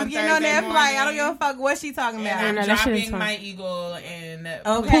 flight and I'm on getting on that Thursday flight. I don't morning. give a fuck what she's talking about. And know, I'm that shit is dropping fun. my eagle in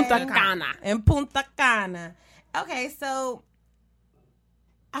Okay. Punta Cana. In Punta Cana. Okay, so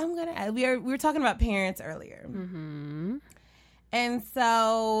I'm gonna. We were talking about parents earlier, and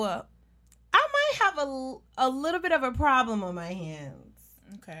so I might have a little bit of a problem on my hands.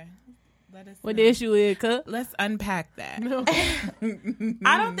 Okay. Let us What know. the issue is, cut? Let's unpack that.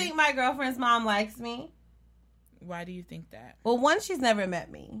 I don't think my girlfriend's mom likes me. Why do you think that? Well, one, she's never met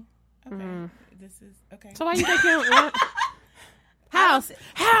me. Okay. This is okay. So why you think you don't want...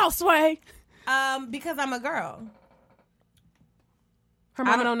 How, Sway? Because I'm a girl. Her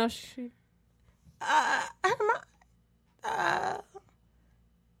mama don't know she...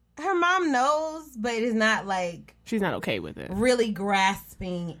 Her mom knows, but it is not like She's not okay with it. really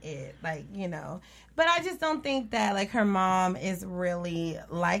grasping it, like, you know. But I just don't think that like her mom is really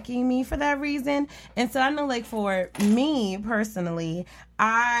liking me for that reason. And so I know, like, for me personally,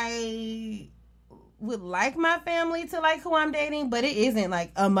 I would like my family to like who I'm dating, but it isn't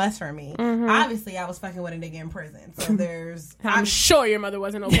like a must for me. Obviously, I was fucking with a nigga in prison, so there's I'm sure your mother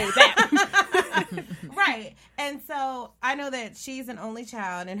wasn't okay with that. right. And so I know that she's an only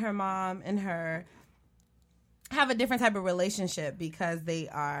child, and her mom and her have a different type of relationship because they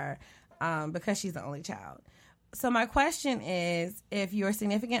are, because she's the only child. So my question is, if your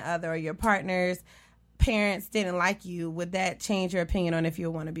significant other or your partner's parents didn't like you, would that change your opinion on if you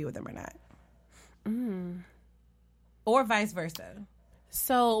want to be with them or not? Or vice versa?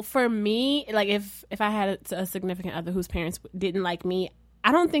 So for me, like if I had a significant other whose parents didn't like me,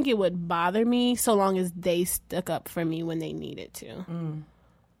 I don't think it would bother me so long as they stuck up for me when they needed to.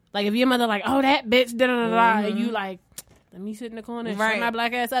 Like if your mother like, oh, that bitch, da da da da, and you like, let me sit in the corner and shut my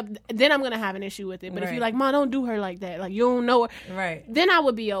black ass up, then I'm gonna have an issue with it. But if you're like, Mom, don't do her like that, like you don't know her, Right. then I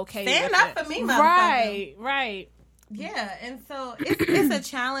would be okay. Stand with up it. for me, motherfucker. Right. Yeah, and so it's a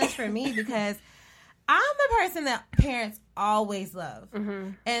challenge for me because I'm the person that parents always love.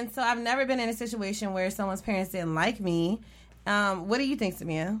 And so I've never been in a situation where someone's parents didn't like me. What do you think,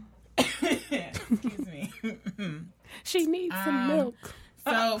 Samia? Excuse me. She needs some milk.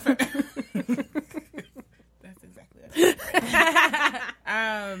 So for, that's exactly it.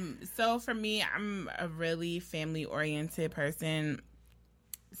 So for me, I'm a really family oriented person.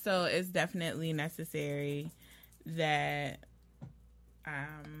 So it's definitely necessary that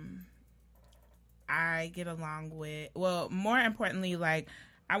I get along with, well, more importantly, like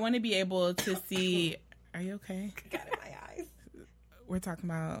I want to be able to see, are you okay? Got it in my eyes. We're talking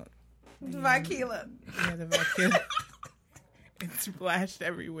about Vakila. yeah, the vacuum. It's splashed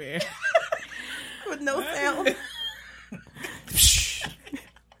everywhere. With no sound.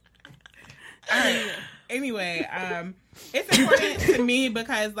 All right. Anyway, it's important to me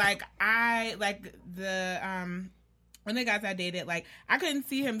because, like, I like the one of the guys I dated. Like, I couldn't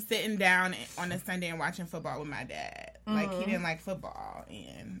see him sitting down on a Sunday and watching football with my dad. Like, he didn't like football,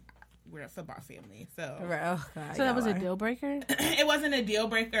 and we're a football family. So, Oh, God, So that was a deal breaker? it wasn't a deal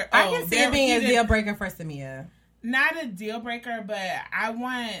breaker. I can see it being a deal breaker for Samia. Not a deal breaker, but I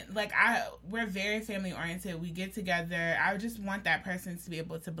want, like, we're very family oriented. We get together. I just want that person to be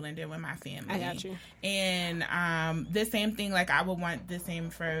able to blend in with my family. I got you. And the same thing, like, I would want the same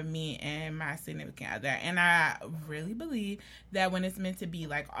for me and my significant other. And I really believe that when it's meant to be,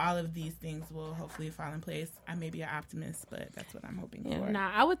 like, all of these things will hopefully fall in place. I may be an optimist, but that's what I'm hoping for. Nah,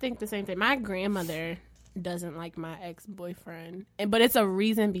 I would think the same thing. My grandmother doesn't like my ex-boyfriend, but it's a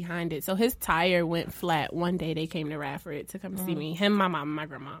reason behind it. So his tire went flat one day. They came to Radford to come see me. Him, my mom, and my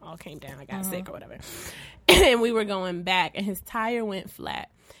grandma all came down. I got sick or whatever, and we were going back, and his tire went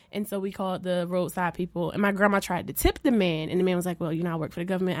flat. And so we called the roadside people, and my grandma tried to tip the man, and the man was like, well, you know, I work for the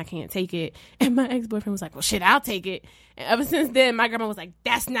government, I can't take it. And my ex-boyfriend was like, well, shit, I'll take it. And ever since then, my grandma was like,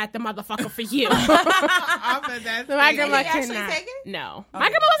 that's not the motherfucker for you. So my grandma cannot take it? No. Okay. My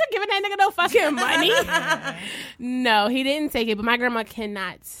grandma wasn't giving that nigga no fucking money. No, he didn't take it, but my grandma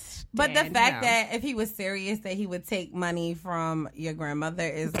cannot. But the fact that if he was serious that he would take money from your grandmother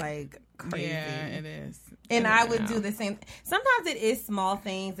is like crazy. Yeah, it is. And I would do the same. Sometimes it is small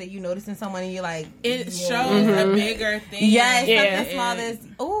things that you notice in someone and you're like, it shows a bigger thing. Yes, something small that's,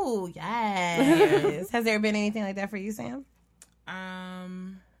 ooh, yes. Has there been anything like that for you, Sam?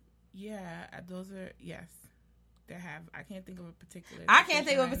 Yeah, those are, yes. I can't think of a particular. I can't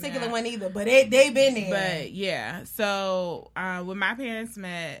think of a particular one either, but they've been there. But yeah, so when my parents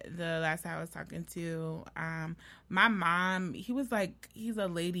met, the last time I was talking to, my mom, he was like, he's a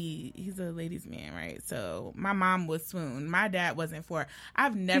ladies' man, right? So my mom was swooned. My dad wasn't for it.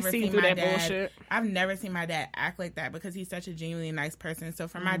 I've never seen my dad act like that because he's such a genuinely nice person. So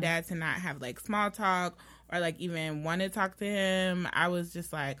for my dad to not have like small talk or like even want to talk to him, I was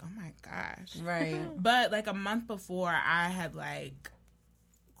just like, oh my gosh. Right. But like a month before, I had like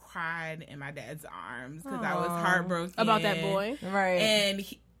cried in my dad's arms because I was heartbroken about that boy. Right. And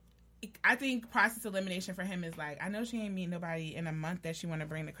I think process elimination for him is like, I know she ain't meet nobody in a month that she want to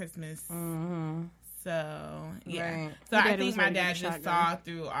bring to Christmas. Mm-hmm. So, yeah. Right. So I think my dad just saw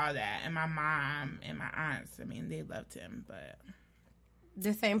through all that. And my mom and my aunts, I mean, they loved him, but.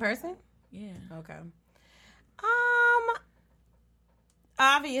 The same person? Yeah. Okay.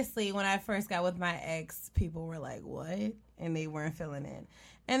 Obviously, when I first got with my ex, people were like, what? And they weren't feeling it.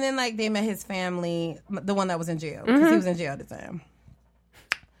 And then, like, they met his family, the one that was in jail, because he was in jail at the time.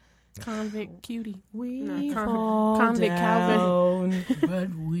 Convict cutie. Convict Calvin.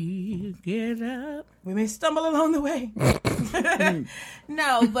 But we get up. We may stumble along the way.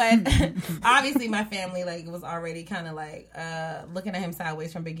 No, but obviously my family like was already kind of like looking at him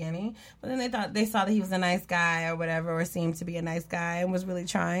sideways from beginning. But then they saw that he was a nice guy or whatever, or seemed to be a nice guy and was really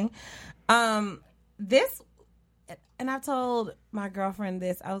trying. And I told my girlfriend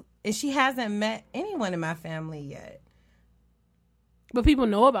this, and she hasn't met anyone in my family yet. But people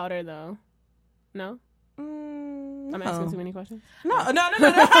know about her, though. No? I'm asking too many questions. No. Give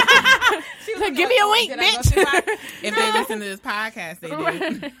me a wink, bitch. If they listen to this podcast, they do.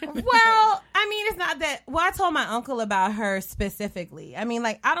 Well, I mean, it's not that. Well, I told my uncle about her specifically. I mean,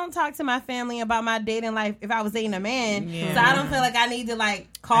 like, I don't talk to my family about my dating life if I was dating a man. Yeah. So I don't feel like I need to, like,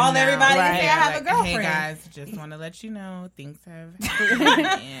 call everybody and say I have a girlfriend. Hey, guys, just want to let you know things have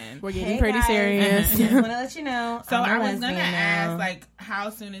happened. We're getting pretty serious. Just want to let you know. So I was going to ask, like, how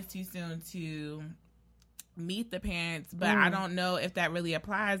soon is too soon to meet the parents, but I don't know if that really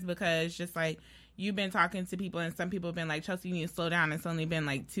applies because just like you've been talking to people and some people have been like, Chelsea, you need to slow down. It's only been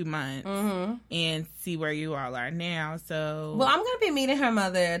like 2 months and see where you all are now. So, well, I'm going to be meeting her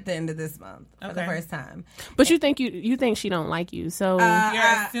mother at the end of this month for the first time. But you think she don't like you, so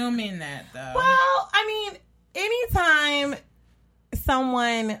you're assuming that though. Well, I mean, anytime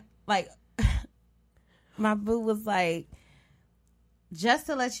someone like my boo was like, just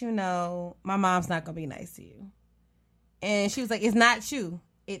to let you know, my mom's not going to be nice to you. And she was like, it's not you.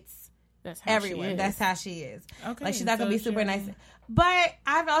 It's everyone. That's how she is. Okay. Like, she's not going to be super nice. But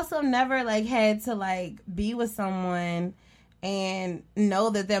I've also never, like, had to, like, be with someone and know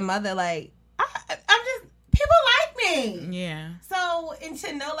that their mother, like, I'm just, people like me. Yeah. So, and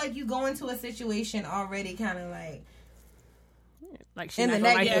to know, like, you go into a situation already kind of, like she's not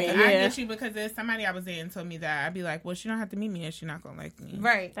gonna like me. I get you because there's somebody I was dating told me that. I'd be like, well, she don't have to meet me if she's not gonna like me.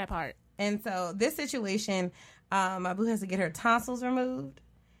 Right. That part. And so this situation, my boo has to get her tonsils removed.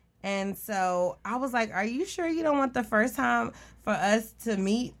 And so I was like, are you sure you don't want the first time for us to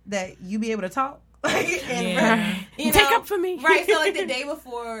meet that you be able to talk? Take up for me. Right. So like the day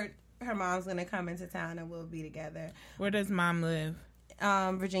before her mom's gonna come into town and we'll be together. Where does mom live?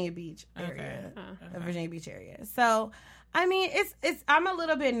 Virginia Beach area. The Virginia Beach area. So I mean, it's. I'm a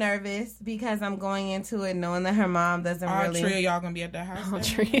little bit nervous because I'm going into it knowing that her mom doesn't really. All three of y'all gonna be at the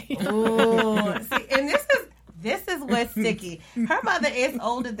house. Ooh, see, and this is This is what's sticky. Her mother is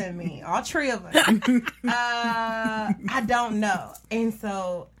older than me. All three of us. I don't know. And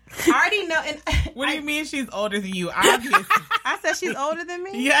so I already know. And what do you mean she's older than you? Obviously. I said she's older than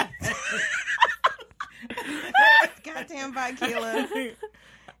me? Yeah. Goddamn Vakila.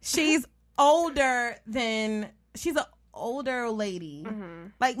 She's older than... She's an older lady. Mm-hmm.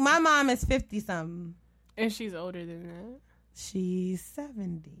 Like, my mom is 50-something. And she's older than that? She's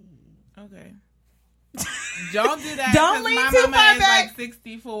 70. Okay. Don't do that. Don't lean my too mama far is back. like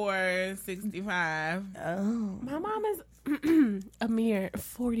 64, 65. Oh. My mom is a mere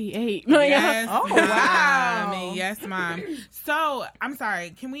 48. Yes, oh, mom. wow. Yes, mom. So, I'm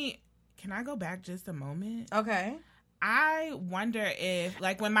sorry. Can I go back just a moment? Okay. I wonder if,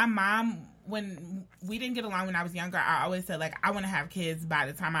 like, when we didn't get along when I was younger, I always said, like, I want to have kids by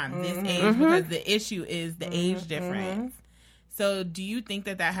the time I'm this age because the issue is the age difference. So, do you think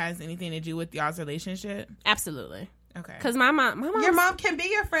that has anything to do with y'all's relationship? Absolutely. Okay. Because my mom, your mom can be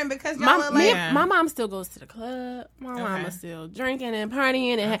your friend because y'all are like... My mom still goes to the club. My mom is still drinking and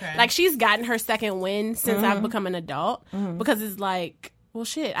partying. And like, she's gotten her second win since I've become an adult because it's like... Well,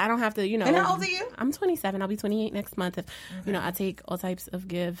 shit, I don't have to, And how old are you? I'm 27. I'll be 28 next month. If, I take all types of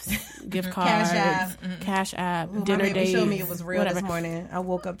gifts, gift cards, Cash App, dinner dates. Baby showed me it was real whatever. This morning. I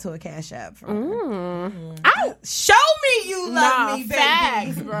woke up to a Cash App. Show me you love me, baby.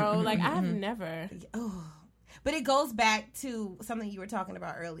 Facts, bro. Like, I've never. Oh. But it goes back to something you were talking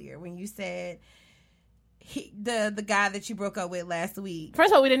about earlier when you said the guy that you broke up with last week.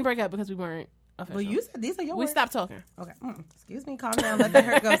 First of all, we didn't break up because we weren't. Official. Well, you said these are your We words. stopped talking. Okay. Excuse me. Calm down. Let the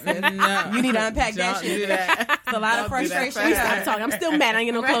hurt go, sis. No, you need to unpack that don't shit. do that. It's a lot of frustration. We stopped talking. I'm still mad. I ain't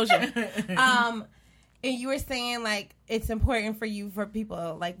get no closure. And you were saying, like, it's important for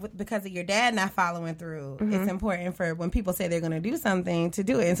people, like, because of your dad not following through. It's important for when people say they're going to do something to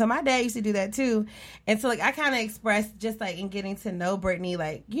do it. And so my dad used to do that, too. And so, like, I kind of expressed just, like, in getting to know Brittany,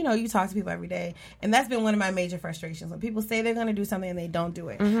 like, you talk to people every day. And that's been one of my major frustrations. When people say they're going to do something and they don't do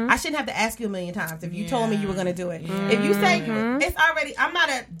it. I shouldn't have to ask you a million times if you told me you were going to do it. If you say, it's already, I'm not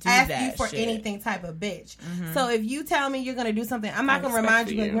going to ask you for anything type of bitch. So if you tell me you're going to do something, I'm not going to remind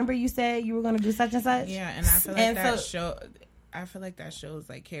you, like, remember you said you were going to do such and such? Yeah, and I feel like I feel like that shows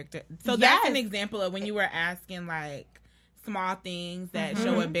like character. So that's an example of when you were asking like small things that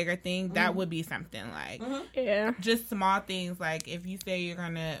show a bigger thing. That would be something like just small things. Like if you say you're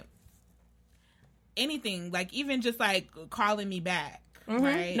gonna anything, like even just like calling me back.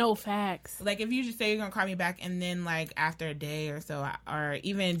 Right? No facts. Like if you just say you're gonna call me back and then like after a day or so or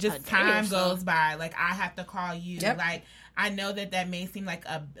even just time goes by, like I have to call you. Like I know that may seem like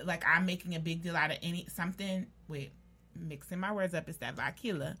I'm making a big deal out of something. Wait, mixing my words up is that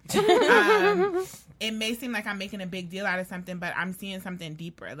Vakila. It may seem like I'm making a big deal out of something, but I'm seeing something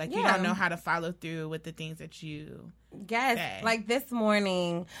deeper. Like you don't know how to follow through with the things that you say. Like this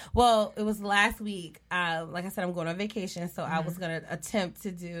morning. Well, it was last week. Like I said, I'm going on vacation, so I was going to attempt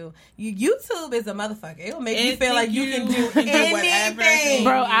to do. YouTube is a motherfucker. It'll make you feel like you can do anything.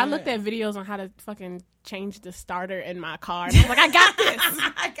 Bro, I looked at videos on how to fucking change the starter in my car. And I was like, I got this.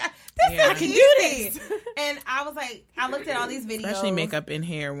 I can do this. And I was like, I looked at all these videos. Especially makeup and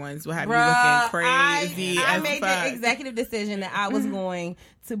hair ones will have you looking crazy. I made the executive decision that I was going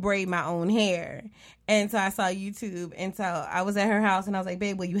to braid my own hair. And so I saw YouTube. And so I was at her house and I was like,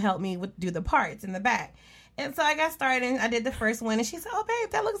 babe, will you help me do the parts in the back? And so I got started and I did the first one and she said, oh, babe,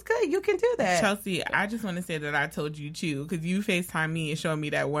 that looks good. You can do that. Chelsea, I just want to say that I told you too because you FaceTime me and showed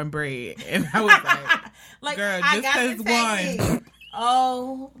me that one braid. And I was like girl, just because one.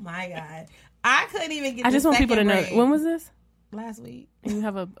 Oh, my God. I couldn't even get I just want people to know. When was this? Last week. And you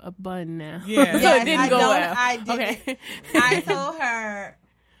have a bun now. Yeah. So it didn't go well. I did. Okay. I told her,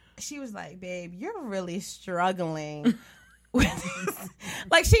 she was like, babe, you're really struggling with this.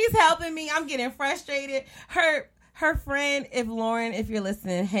 Like, she's helping me. I'm getting frustrated. Her friend, if you're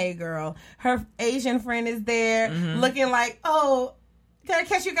listening, hey, girl, her Asian friend is there looking like, oh, can I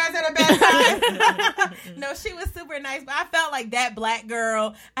catch you guys at a bad time? No, she was super nice, but I felt like that black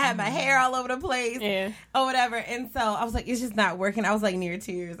girl. I had my hair all over the place or whatever. And so I was like, it's just not working. I was like near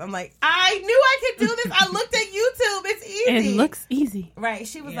tears. I'm like, I knew I could do this. I looked at YouTube. It's easy. It looks easy. Right.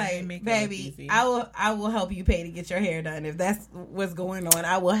 She was like, baby, I will help you pay to get your hair done. If that's what's going on,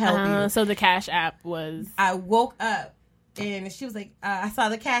 I will help you. So the Cash App was... I woke up and she was like, I saw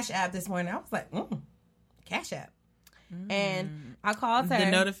the Cash App this morning. I was like, Cash App. And I called her.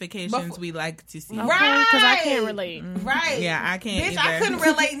 The notifications we like to see. Okay, because I can't relate. Right. Yeah, I can't Bitch, either. I couldn't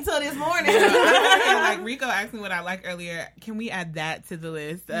relate until this morning. Like Rico asked me what I like earlier. Can we add that to the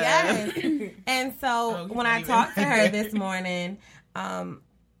list? Yes. And so when I talked to her this morning,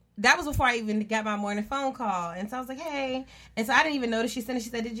 that was before I even got my morning phone call. And so I was like, hey. And so I didn't even notice she sent it. She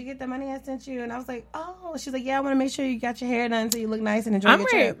said, did you get the money I sent you? And I was like, oh. She's like, yeah, I want to make sure you got your hair done so you look nice and enjoy your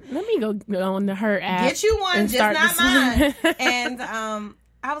trip. Let me go on to her app. Get you one, just not mine. And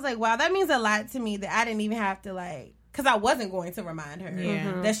I was like, wow, that means a lot to me that I didn't even have to, like, because I wasn't going to remind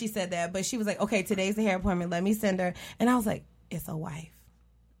her that she said that. But she was like, okay, today's the hair appointment. Let me send her. And I was like, it's a wife.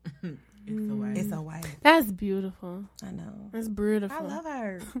 It's a wife. That's beautiful. I know. That's beautiful. I love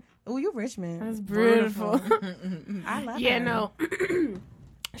her. Oh, you rich man. That's beautiful. I love her. Yeah, no.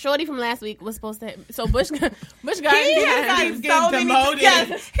 Shorty from last week was supposed to. So Bush Gardens. He has keeps getting demoted.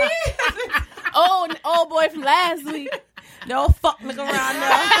 Yes. Old boy from last week. No fuck nigga around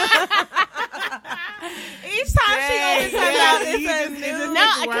now. Each time she always comes out,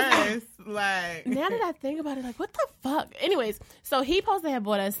 it's worse. Like, now that I think about it, like, what the fuck? Anyways, so he supposed to have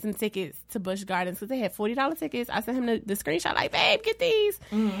bought us some tickets to Busch Gardens because they had $40 tickets. I sent him the screenshot, like, babe, get these.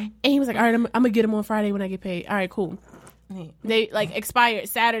 Mm-hmm. And he was like, all right, I'm going to get them on Friday when I get paid. All right, cool. Mm-hmm. They, like, expired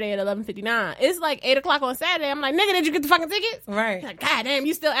Saturday at 11:59. It's like 8 o'clock on Saturday. I'm like, nigga, did you get the fucking tickets? Right. Like, God damn,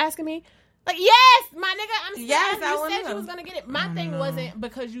 you still asking me? Like, yes, my nigga, I'm still asking. I You said you was going to get it. My thing wasn't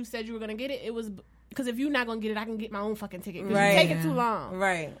because you said you were going to get it. It was because if you're not going to get it, I can get my own fucking ticket. Because you take it too long.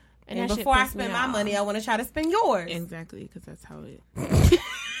 Right. And before I spend my money, I want to try to spend yours. Exactly, because that's how it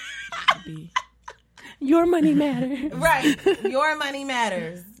be. Your money matters. Right. Your money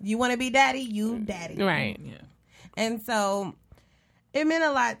matters. You want to be daddy, you daddy. Right. Yeah. And so it meant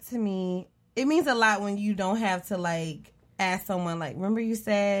a lot to me. It means a lot when you don't have to, like, ask someone, like, remember you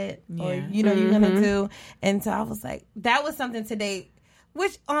said, or, you know, you're going to do. And so I was like, that was something today.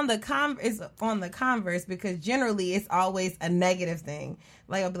 Which on the converse, because generally it's always a negative thing.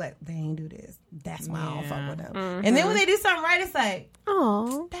 Like, I'll be like, they ain't do this. That's why I don't fuck with them. Mm-hmm. And then when they do something right, it's like,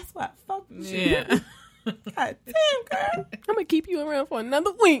 oh, that's why I fuck with you. Yeah. God damn, girl. I'm going to keep you around for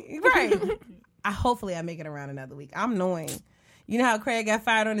another week. Right. Hopefully I make it around another week. I'm knowing. You know how Craig got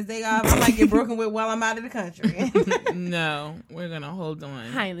fired on his day off? I might get broken with while I'm out of the country. No, we're going to hold on.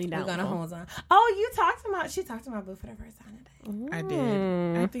 Highly doubtful. We're going to hold on. Oh, she talked to my boo for the first time today. I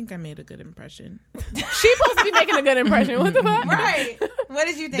did. I think I made a good impression. She's supposed to be making a good impression. What the fuck? Right. What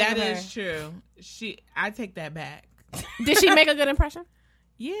did you think That of her? is true. I take that back. Did she make a good impression?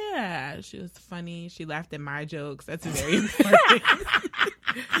 Yeah, she was funny. She laughed at my jokes. That's very important.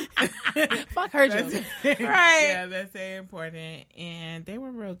 Fuck her jokes. Right. Yeah, that's very important. And they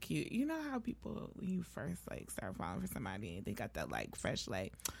were real cute. You know how people, when you first, like, start falling for somebody and they got that, like, fresh,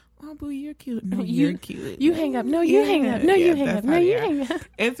 like, oh, boo, you're cute. No, you're cute. You hang up. No, you hang up. No, you hang up. No, you hang up.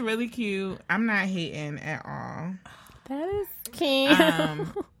 It's really cute. I'm not hating at all. That is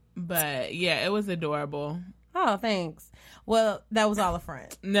cute. But, yeah, it was adorable. Oh, thanks. Well, that was all a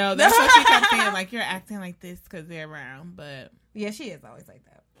front. No, that's what she kept saying. Like, you're acting like this because they're around. But yeah, she is always like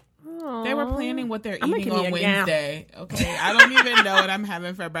that. Aww. They were planning what they're eating on Wednesday. Okay, I don't even know what I'm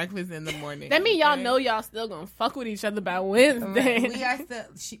having for breakfast in the morning. That means y'all know y'all still gonna fuck with each other by Wednesday. We are still.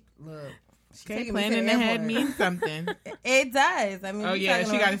 Okay, planning ahead means something. It does. I mean, oh yeah,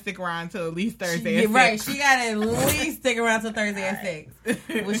 she got to stick around until at least Thursday. At 6. Right, she got to at least stick around till Thursday at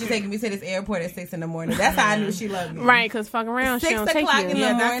 6. When she taking me to this airport at 6 in the morning. That's how I knew she loved me. Right, because fucking around, 6 she don't take o'clock you. in the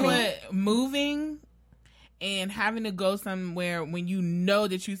that's morning. what moving and having to go somewhere when you know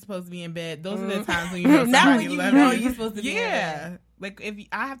that you're supposed to be in bed. Those are the times when you know Not somebody when you loves know you. you're supposed to be. Yeah, like if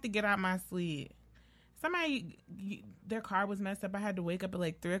I have to get out my sleep. Somebody, their car was messed up. I had to wake up at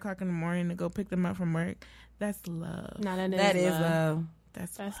like 3 o'clock in the morning to go pick them up from work. That's love. No, that is love.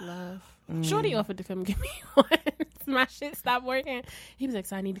 That's love. Shorty offered to come get me one. My shit stopped working. He was like,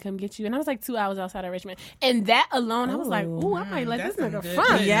 so I need to come get you. And I was like 2 hours outside of Richmond. And that alone, I was like, ooh, I might let this nigga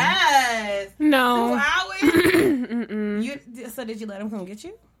front. Yes. No. 2 hours? So did you let him come get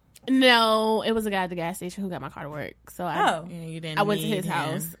you? No. It was a guy at the gas station who got my car to work. So you didn't I went to his him.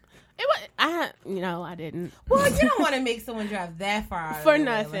 house. It was, I didn't. Well, you don't want to make someone drive that far for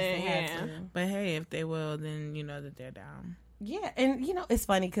nothing. Yeah. But hey, if they will, then you know that they're down. Yeah, and you know it's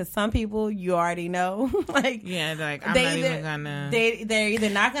funny because some people you already know, like I'm not even gonna. They're either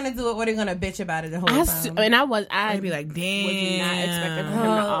not gonna do it or they're gonna bitch about it the whole time. I'd be like, damn, was not expecting him to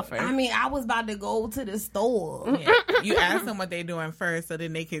offer. I mean, I was about to go to the store. Yeah. You ask them what they're doing first, so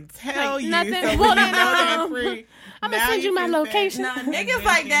then they can tell you. Nothing. So when you know they're free. I'm gonna send you my location. Nah, niggas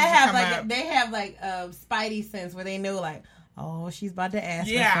like that have like spidey sense where they know like, oh, she's about to ask.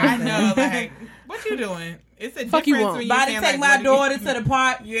 Yeah, I know. Like, what you doing? It's a fuck difference you when about to take my daughter to the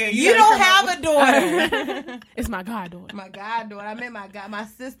park. Yeah, you don't have a daughter. It's my goddaughter. My goddaughter. I meant my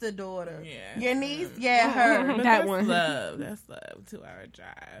sister daughter. Yeah. Your niece? Yeah, her. But That one. Love. That's love. 2-hour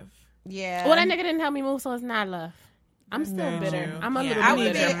drive. Yeah. Well, that nigga didn't help me move, so it's not love. I'm still bitter. True. I'm a little I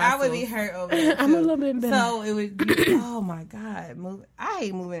bit bitter. would be hurt over it. I'm a little bit bitter. So it would be, oh my God. I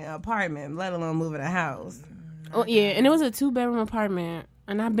hate moving in an apartment, let alone moving a house. Oh yeah, and it was a 2-bedroom apartment,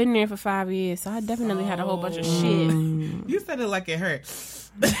 and I've been there for 5 years, so I definitely had a whole bunch of shit. You said it like it hurt.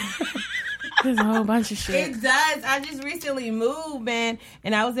 There's a whole bunch of shit. It does. I just recently moved, man,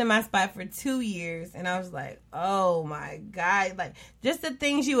 and I was in my spot for 2 years, and I was like, oh my God, like just the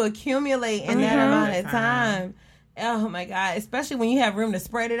things you accumulate in that amount of time. Oh my God, especially when you have room to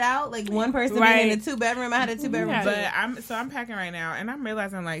spread it out. Like one person being in a 2-bedroom, I had a 2-bedroom. But I'm packing right now, and I'm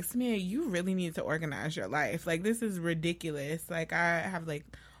realizing like, Samia, you really need to organize your life. Like this is ridiculous. Like I have like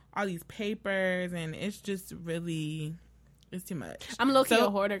all these papers, and it's just really. It's too much. I'm low-key a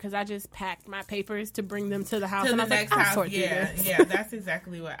hoarder because I just packed my papers to bring them to the house. To and the I was next like, I'll house. sort through Yeah, this. yeah, that's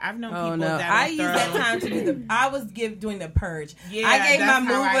exactly what I've known people that I use that time to do the. I was doing the purge. Yeah, I gave my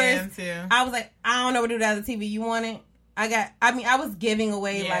movers. I was like, I don't know what to do without the TV. You want it? I was giving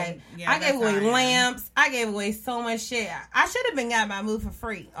away I gave away lamps. I gave away so much shit. I should have been got my move for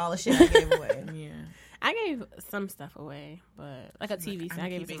free. All the shit I gave away. Yeah. I gave some stuff away, but like a TV set. I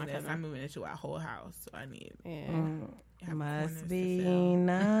gave it to my cousin. I'm moving into our whole house, so I need. Yeah. Must be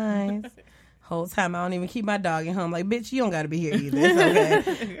nice. Whole time I don't even keep my dog at home. Like, bitch, you don't got to be here either. It's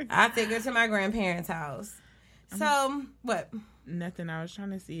okay. I take her to my grandparents' house. So what? Nothing. I was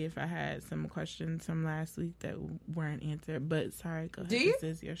trying to see if I had some questions from last week that weren't answered. But sorry, go ahead. Do you?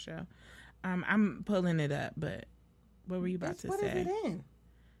 This is your show. I'm pulling it up. But what were you about to say? What is it in?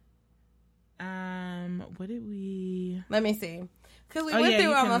 What did we? Let me see. Because we went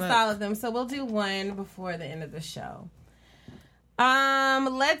through almost all of them, so we'll do one before the end of the show.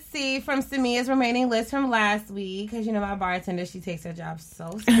 Let's see from Samia's remaining list from last week, because you know my bartender, she takes her job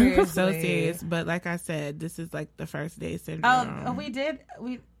so seriously. So serious. But like I said, this is like the first day syndrome. Oh, we did.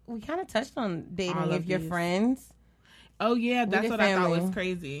 We kind of touched on dating with your friends. Oh yeah, that's what I thought was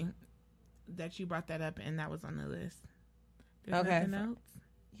crazy. That you brought that up and that was on the list. There's nothing else?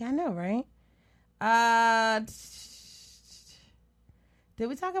 Yeah, I know, right? Did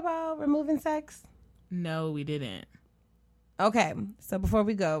we talk about removing sex? No, we didn't. Okay, so before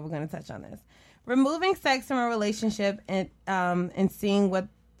we go, we're going to touch on this. Removing sex from a relationship and seeing what...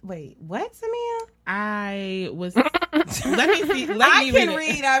 Wait, what, Samia? I was... let me see. I can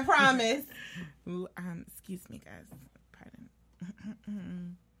read, I promise. Excuse me, guys. Pardon.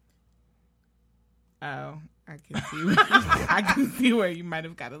 Oh, I can see. I can see where you might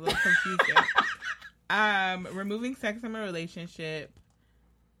have got a little confused. Removing sex from a relationship.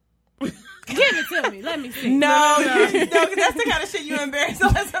 Give it to me. Let me see. No, that's the kind of shit you embarrass.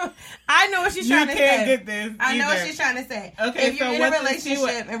 I know what she's trying to say. You can't get this. I know what she's trying to say. Okay, if you're in a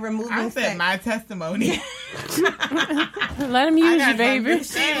relationship and removing I said sex, my testimony. Let him use you, baby.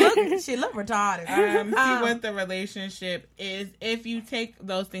 She look retarded. See what the relationship is if you take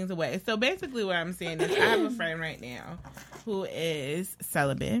those things away. So basically, what I'm saying is, I have a friend right now who is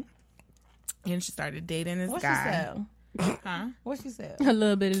celibate, and she started dating this guy. She said? Huh? What she said? A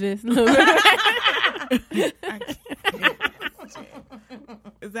little bit of this. A little bit.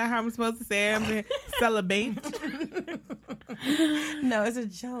 Is that how I'm supposed to say it? I'm celibate. No, it's a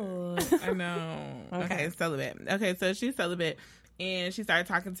joke. I know. Okay, celibate. Okay, so she's celibate, and she started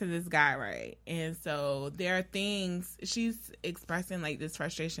talking to this guy, right? And so there are things she's expressing, like this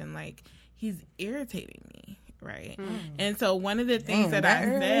frustration, like he's irritating me, right? And so one of the things that I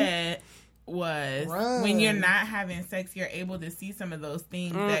said was when you're not having sex, you're able to see some of those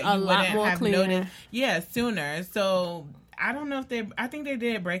things that you wouldn't have noticed sooner. So I don't know if I think they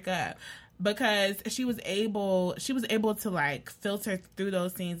did break up because she was able to like filter through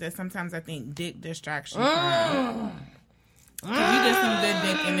those things that sometimes I think dick distraction from. You get some good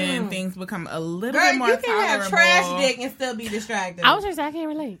dick and then things become a little bit more tolerable. You can have trash dick and still be distracted. I was just saying, I can't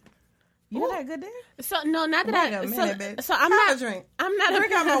relate. You know that good dick? So no, not that bitch. So I'm not. I'm not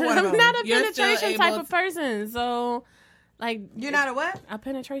a penetration type of person. So, like, you're not a what? A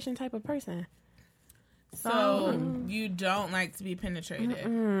penetration type of person. So you don't like to be penetrated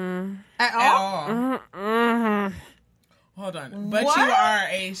at all? Hold on, but what? You are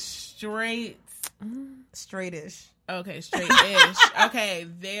a straightish. Okay, straight-ish. Okay,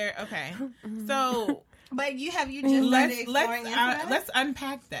 there. Okay, so but you just let's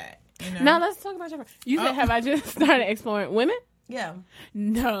unpack that. You know? Now let's talk about your. You said, have I just started exploring women? Yeah.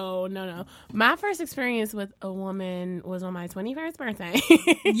 No. My first experience with a woman was on my 21st birthday.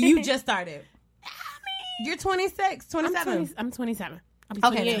 You just started. You're 26, 27. I'm 27. I'll be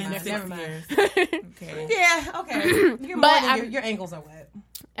 28 never mind. Okay. Yeah, okay. Your ankles are wet.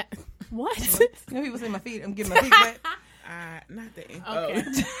 What? You know, people say my feet. I'm getting my feet wet. Nothing. Okay.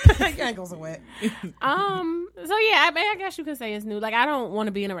 Your ankles are wet. So yeah, I guess you could say it's new. Like, I don't want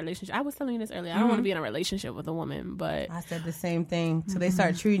to be in a relationship. I was telling you this earlier. I don't want to be in a relationship with a woman, but I said the same thing. So they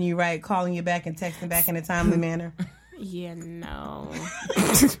start treating you right, calling you back and texting back in a timely manner. yeah, no.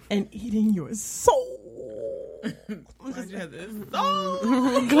 And eating your soul. Pussy. Not.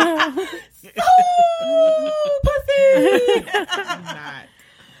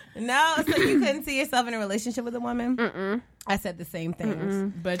 No, so you couldn't see yourself in a relationship with a woman? Mm-mm. I said the same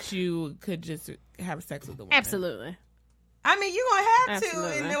things. But you could just have sex with a woman. Absolutely. I mean, you're going to have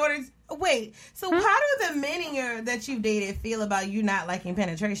Absolutely. to in order to... Wait, so how do the men that you've dated feel about you not liking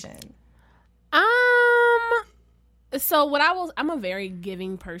penetration? So I'm a very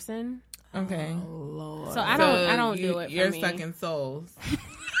giving person. Okay. Oh, Lord. So I don't do it for You're me. sucking souls.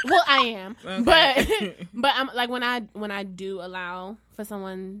 Well, I am, Okay. but I'm like when I do allow for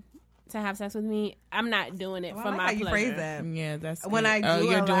someone to have sex with me, I'm not doing it for my how you pleasure. phrase that. Yeah, that's When good. I do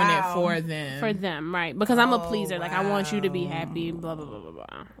you're doing allow- it for them. For them, right? Because I'm a pleaser. Like, I want you to be wow. happy. Blah blah blah blah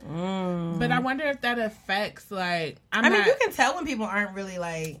blah. But I wonder if that affects like I mean, you can tell when people aren't really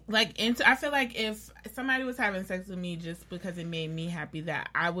like... I feel like if somebody was having sex with me just because it made me happy, that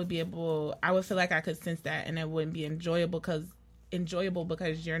I would feel like I could sense that, and it wouldn't be enjoyable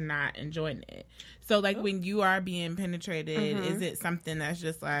because you're not enjoying it. So like when you are being penetrated, is it something that's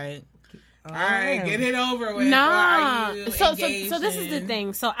just like, all right, get it over with? Nah. Or are you So engaged this is the in-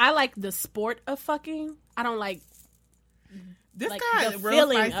 thing. So I like the sport of fucking. I don't like This like, got the real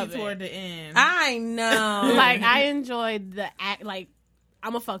feeling spicy of it. toward the end. I know. like I enjoy the act. Like,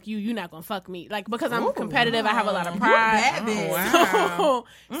 I'm gonna fuck you. You're not gonna fuck me. Like, because I'm competitive. I have a lot of pride. Bad bitch. Wow.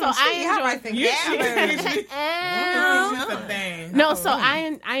 So I enjoy. The thing. No, so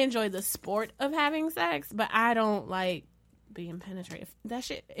I enjoy the sport of having sex, but I don't like being penetrated. That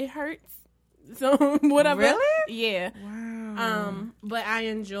shit, it hurts. So whatever. Really? Yeah. Wow. But I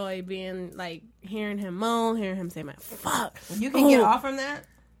enjoy being like hearing him moan, hearing him say my fuck. You can get off from that?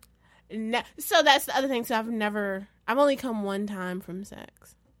 So that's the other thing. So I've only come one time from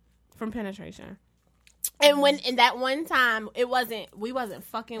penetration. And in that one time, we wasn't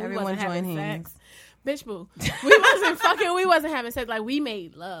fucking, Everyone we wasn't having join hands. sex. Bitch boo. We wasn't fucking, we wasn't having sex. Like, we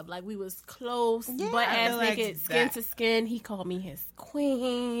made love. Like, we was close, butt I ass feel like naked, skin that- to skin. He called me his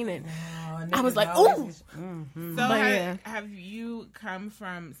queen, and Oh, I was niggas like, always- ooh. So But have you come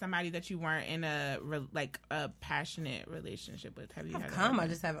from somebody that you weren't in a passionate relationship with? Have you had? I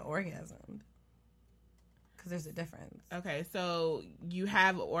just haven't orgasmed. Because there's a difference. Okay, so you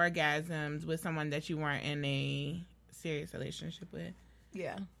have orgasms with someone that you weren't in a serious relationship with.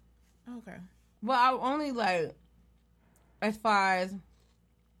 Yeah. Okay. Well, I only like, as far as,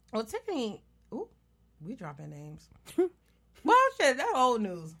 well, Tiffany, ooh, we dropping names. Well, shit, that's old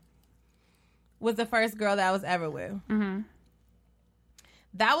news. Was the first girl that I was ever with. Mm-hmm.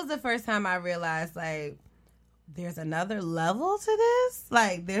 That was the first time I realized, like, there's another level to this.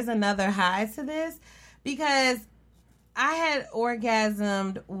 Like, there's another high to this. Because I had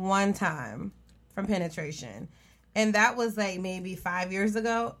orgasmed one time from penetration. And that was, like, maybe 5 years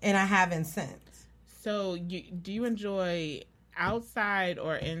ago. And I haven't since. So do you enjoy outside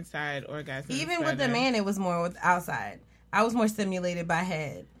or inside orgasms? Even with the man, it was more with outside. I was more stimulated by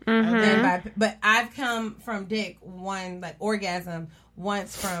head Mm-hmm. than by. But I've come from dick orgasm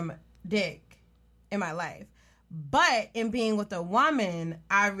once from dick in my life. But in being with a woman,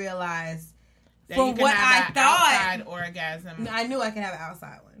 I realized that from you can what have I an thought, outside orgasm. I knew I could have an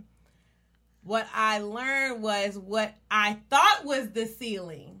outside one. What I learned was what I thought was the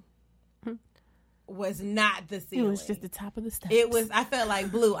ceiling was not the it ceiling. was just the top of the steps. It was. I felt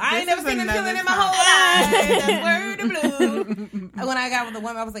like blue. I ain't This never is seen a another ceiling in my whole life. That's word of blue. And when I got with a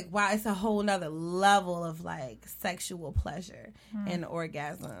woman, I was like, wow, it's a whole nother level of like sexual pleasure and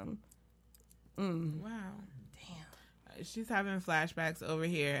orgasm. Wow. She's having flashbacks over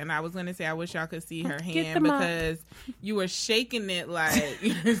here, and I was going to say I wish y'all could see her hand them up. because you were shaking it like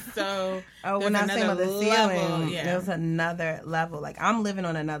so. Oh, there's when I say about the another ceiling, level, yeah. there's another level. Like I'm living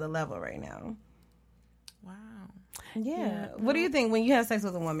on another level right now. Wow. Yeah. What do you think when you have sex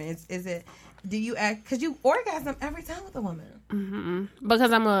with a woman? Is it? Do you act? Because you orgasm every time with a woman. Mm-hmm.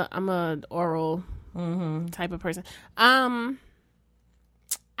 Because I'm a oral type of person.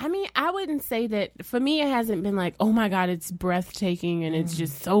 I mean, I wouldn't say that for me. It hasn't been like, oh my god, it's breathtaking and it's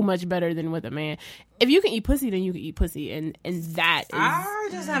just so much better than with a man. If you can eat pussy, then you can eat pussy, and that is. I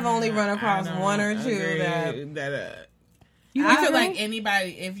just have only run across one or two that. You I feel think- like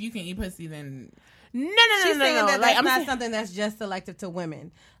anybody, if you can eat pussy, then No. She's saying that Like, that's I'm not saying- something that's just selective to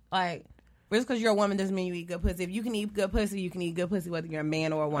women. Like, just because you're a woman doesn't mean you eat good pussy. If you can eat good pussy, you can eat good pussy whether you're a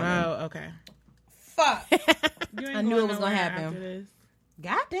man or a woman. oh, okay. Fuck. You ain't I knew going it was gonna nowhere happen. after this.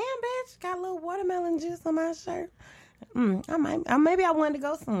 Goddamn, bitch. Got a little watermelon juice on my shirt. Maybe I wanted to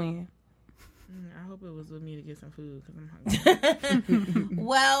go somewhere. I hope it was with me to get some food because I'm hungry.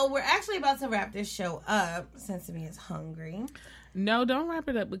 Well, we're actually about to wrap this show up since me is hungry. No, don't wrap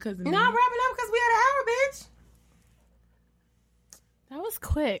it up because of me. No, I'm wrapping up because we had an hour, bitch. That was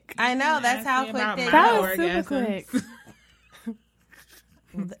quick. I know. That's how Ask me quick about they my That go. was super quick.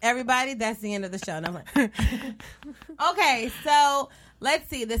 Everybody, that's the end of the show. No, okay, so let's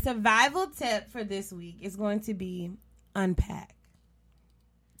see. The survival tip for this week is going to be unpack.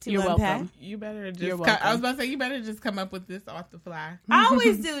 You're welcome. You better just. You're welcome. I was about to say you better just come up with this off the fly. I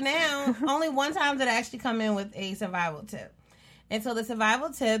always do now. Only one time did I actually come in with a survival tip. And so the survival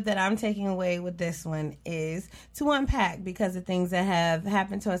tip that I'm taking away with this one is to unpack, because the things that have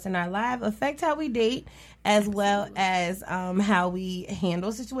happened to us in our life affect how we date as well as how we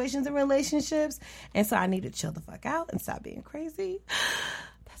handle situations and relationships. And so I need to chill the fuck out and stop being crazy.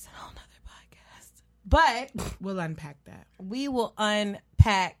 That's a whole nother podcast. But We'll unpack that. we will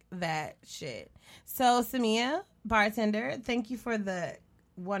unpack that shit. So Samia, bartender, thank you for the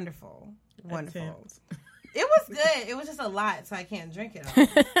wonderful. Attempt. It was good. It was just a lot, so I can't drink it all.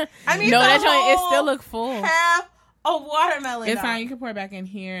 I mean, No, it's a that joint, it whole still look full. half a watermelon. It's dog. fine. You can pour it back in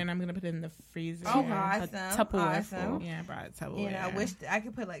here, and I'm gonna put it in the freezer. Oh, awesome. Tupperware Awesome. full. Yeah, I brought a Tupperware. You know, I wish I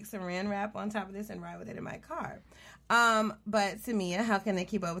could put like saran wrap on top of this and ride with it in my car. But Samia, how can they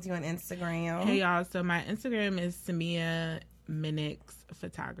keep up with you on Instagram? Hey y'all, so my Instagram is Samia Minix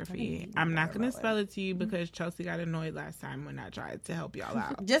Photography. I'm not gonna spell it to you because Chelsea got annoyed last time when I tried to help y'all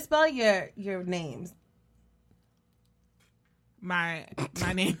out. Just spell your names. My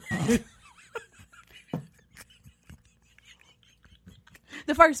name.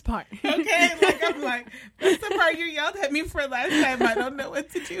 The first part. Okay, I'm like, that's the part you yelled at me for last time. I don't know what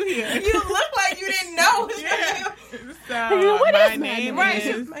to do here. You look like you didn't know. Yeah. So What my is my name name? Right,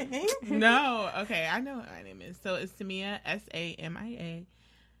 is my name. no. Okay, I know what my name is. So it's Samia Samia.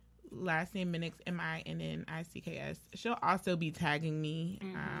 Last name Minix Minnicks. She'll also be tagging me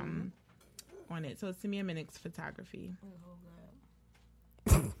on it. So it's Samia Minix Photography.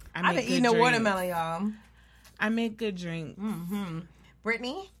 I've been eating a watermelon, y'all. I make good drinks.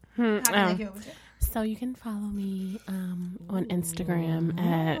 Brittany, how can they keep up with you? So you can follow me on Instagram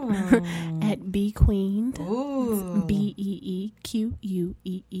at BQueened. Ooh. BeeQueened.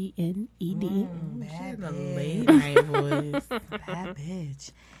 Bad The bitch. late night voice. Bad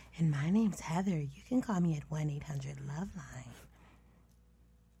bitch. And my name's Heather. You can call me at 1-800-LOVELINE.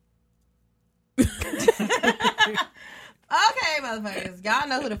 Okay, motherfuckers. Y'all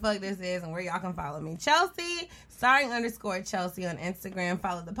know who the fuck this is and where y'all can follow me. Chelsea, *Chelsea on Instagram.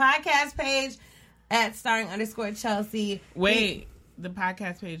 Follow the podcast page at *Chelsea. Wait, the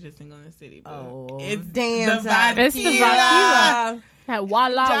podcast page is Single in the City. Oh, it's damn. the It's the Vodka. That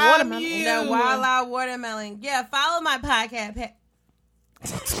Walla Damn watermelon. you. That Wild Out Watermelon. Yeah, follow my podcast page.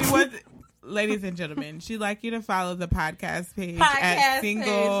 She was, ladies and gentlemen, she'd like you to follow the podcast page Podcast at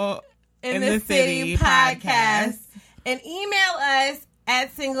Single in the City podcast. And email us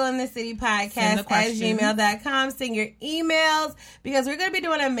at singleinthecitypodcast at gmail.com. Send your emails because we're going to be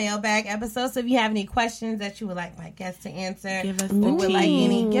doing a mailbag episode. So if you have any questions that you would like my guests to answer, Give us or the would like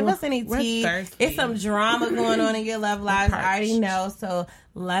tea. give us any We're tea. thirsty. It's some drama going on in your love lives. I already know. So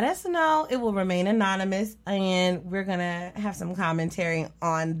let us know. It will remain anonymous, and we're going to have some commentary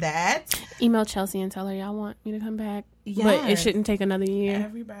on that. Email Chelsea and tell her y'all want me to come back. Yes. But it shouldn't take another year.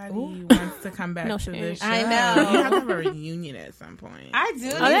 Everybody wants to come back No to this shit. show. I know. You have to have a reunion at some point. I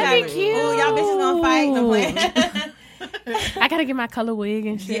do. that'd be cute. Ooh, y'all bitches gonna fight. No playing. I gotta get my color wig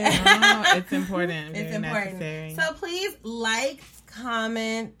and shit. Oh, it's important. It's Very important. necessary. So please like,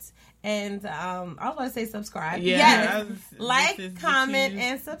 comment, and I was going to say subscribe. Yeah, Yes. this is Like, the comment, key.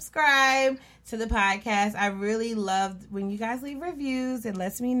 and subscribe to the podcast. I really loved when you guys leave reviews. It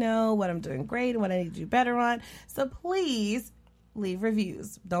lets me know what I'm doing great and what I need to do better on. So please leave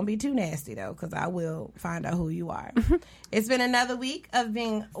reviews. Don't be too nasty, though, because I will find out who you are. It's been another week of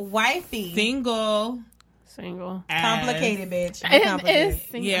being wifey. Single. Complicated, bitch. It Complicated. is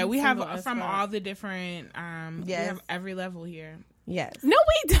single- Yeah, we have single as from fuck. all the different. We Yes. have every level here. Yes. No,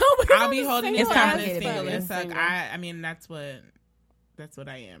 we don't. I'll be holding It's it down as complicated, single baby. as fuck. Single. I mean, that's what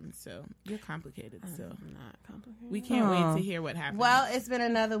I am. So you're complicated. So Not complicated. we can't wait to hear what happens. Well, it's been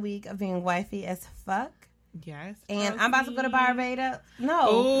another week of being wifey as fuck. yes, And I'm about to go to Barbados. No.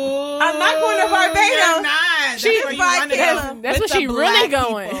 Oh, I'm not going to Barbados. You're not. She's That's where you by want to Kayla. go. That's With where she the really black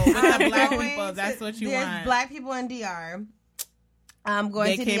going. people. With the black Going people. That's to- what you there's want. black people in DR. I'm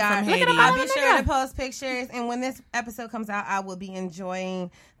going They to came DR. from Haiti. I'll be sure to post pictures. And when this episode comes out, I will be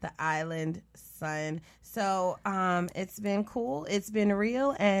enjoying the island son. So it's been cool. It's been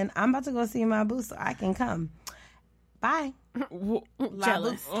real. And I'm about to go see my boo so I can come. Bye.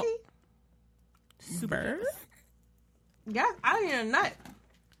 Jealous. Super. Yeah, I don't need a nut.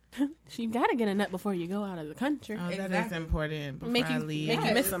 You gotta get a nut before you go out of the country. Oh, that is important. Before I leave. Make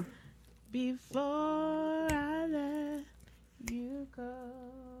you miss them. Before I let you go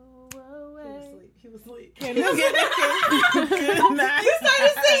away. He was asleep. Can you get it? Good night. You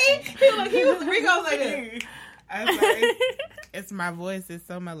started singing. Rico was like this. I was like, it's my voice. It's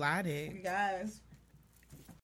so melodic. Guys.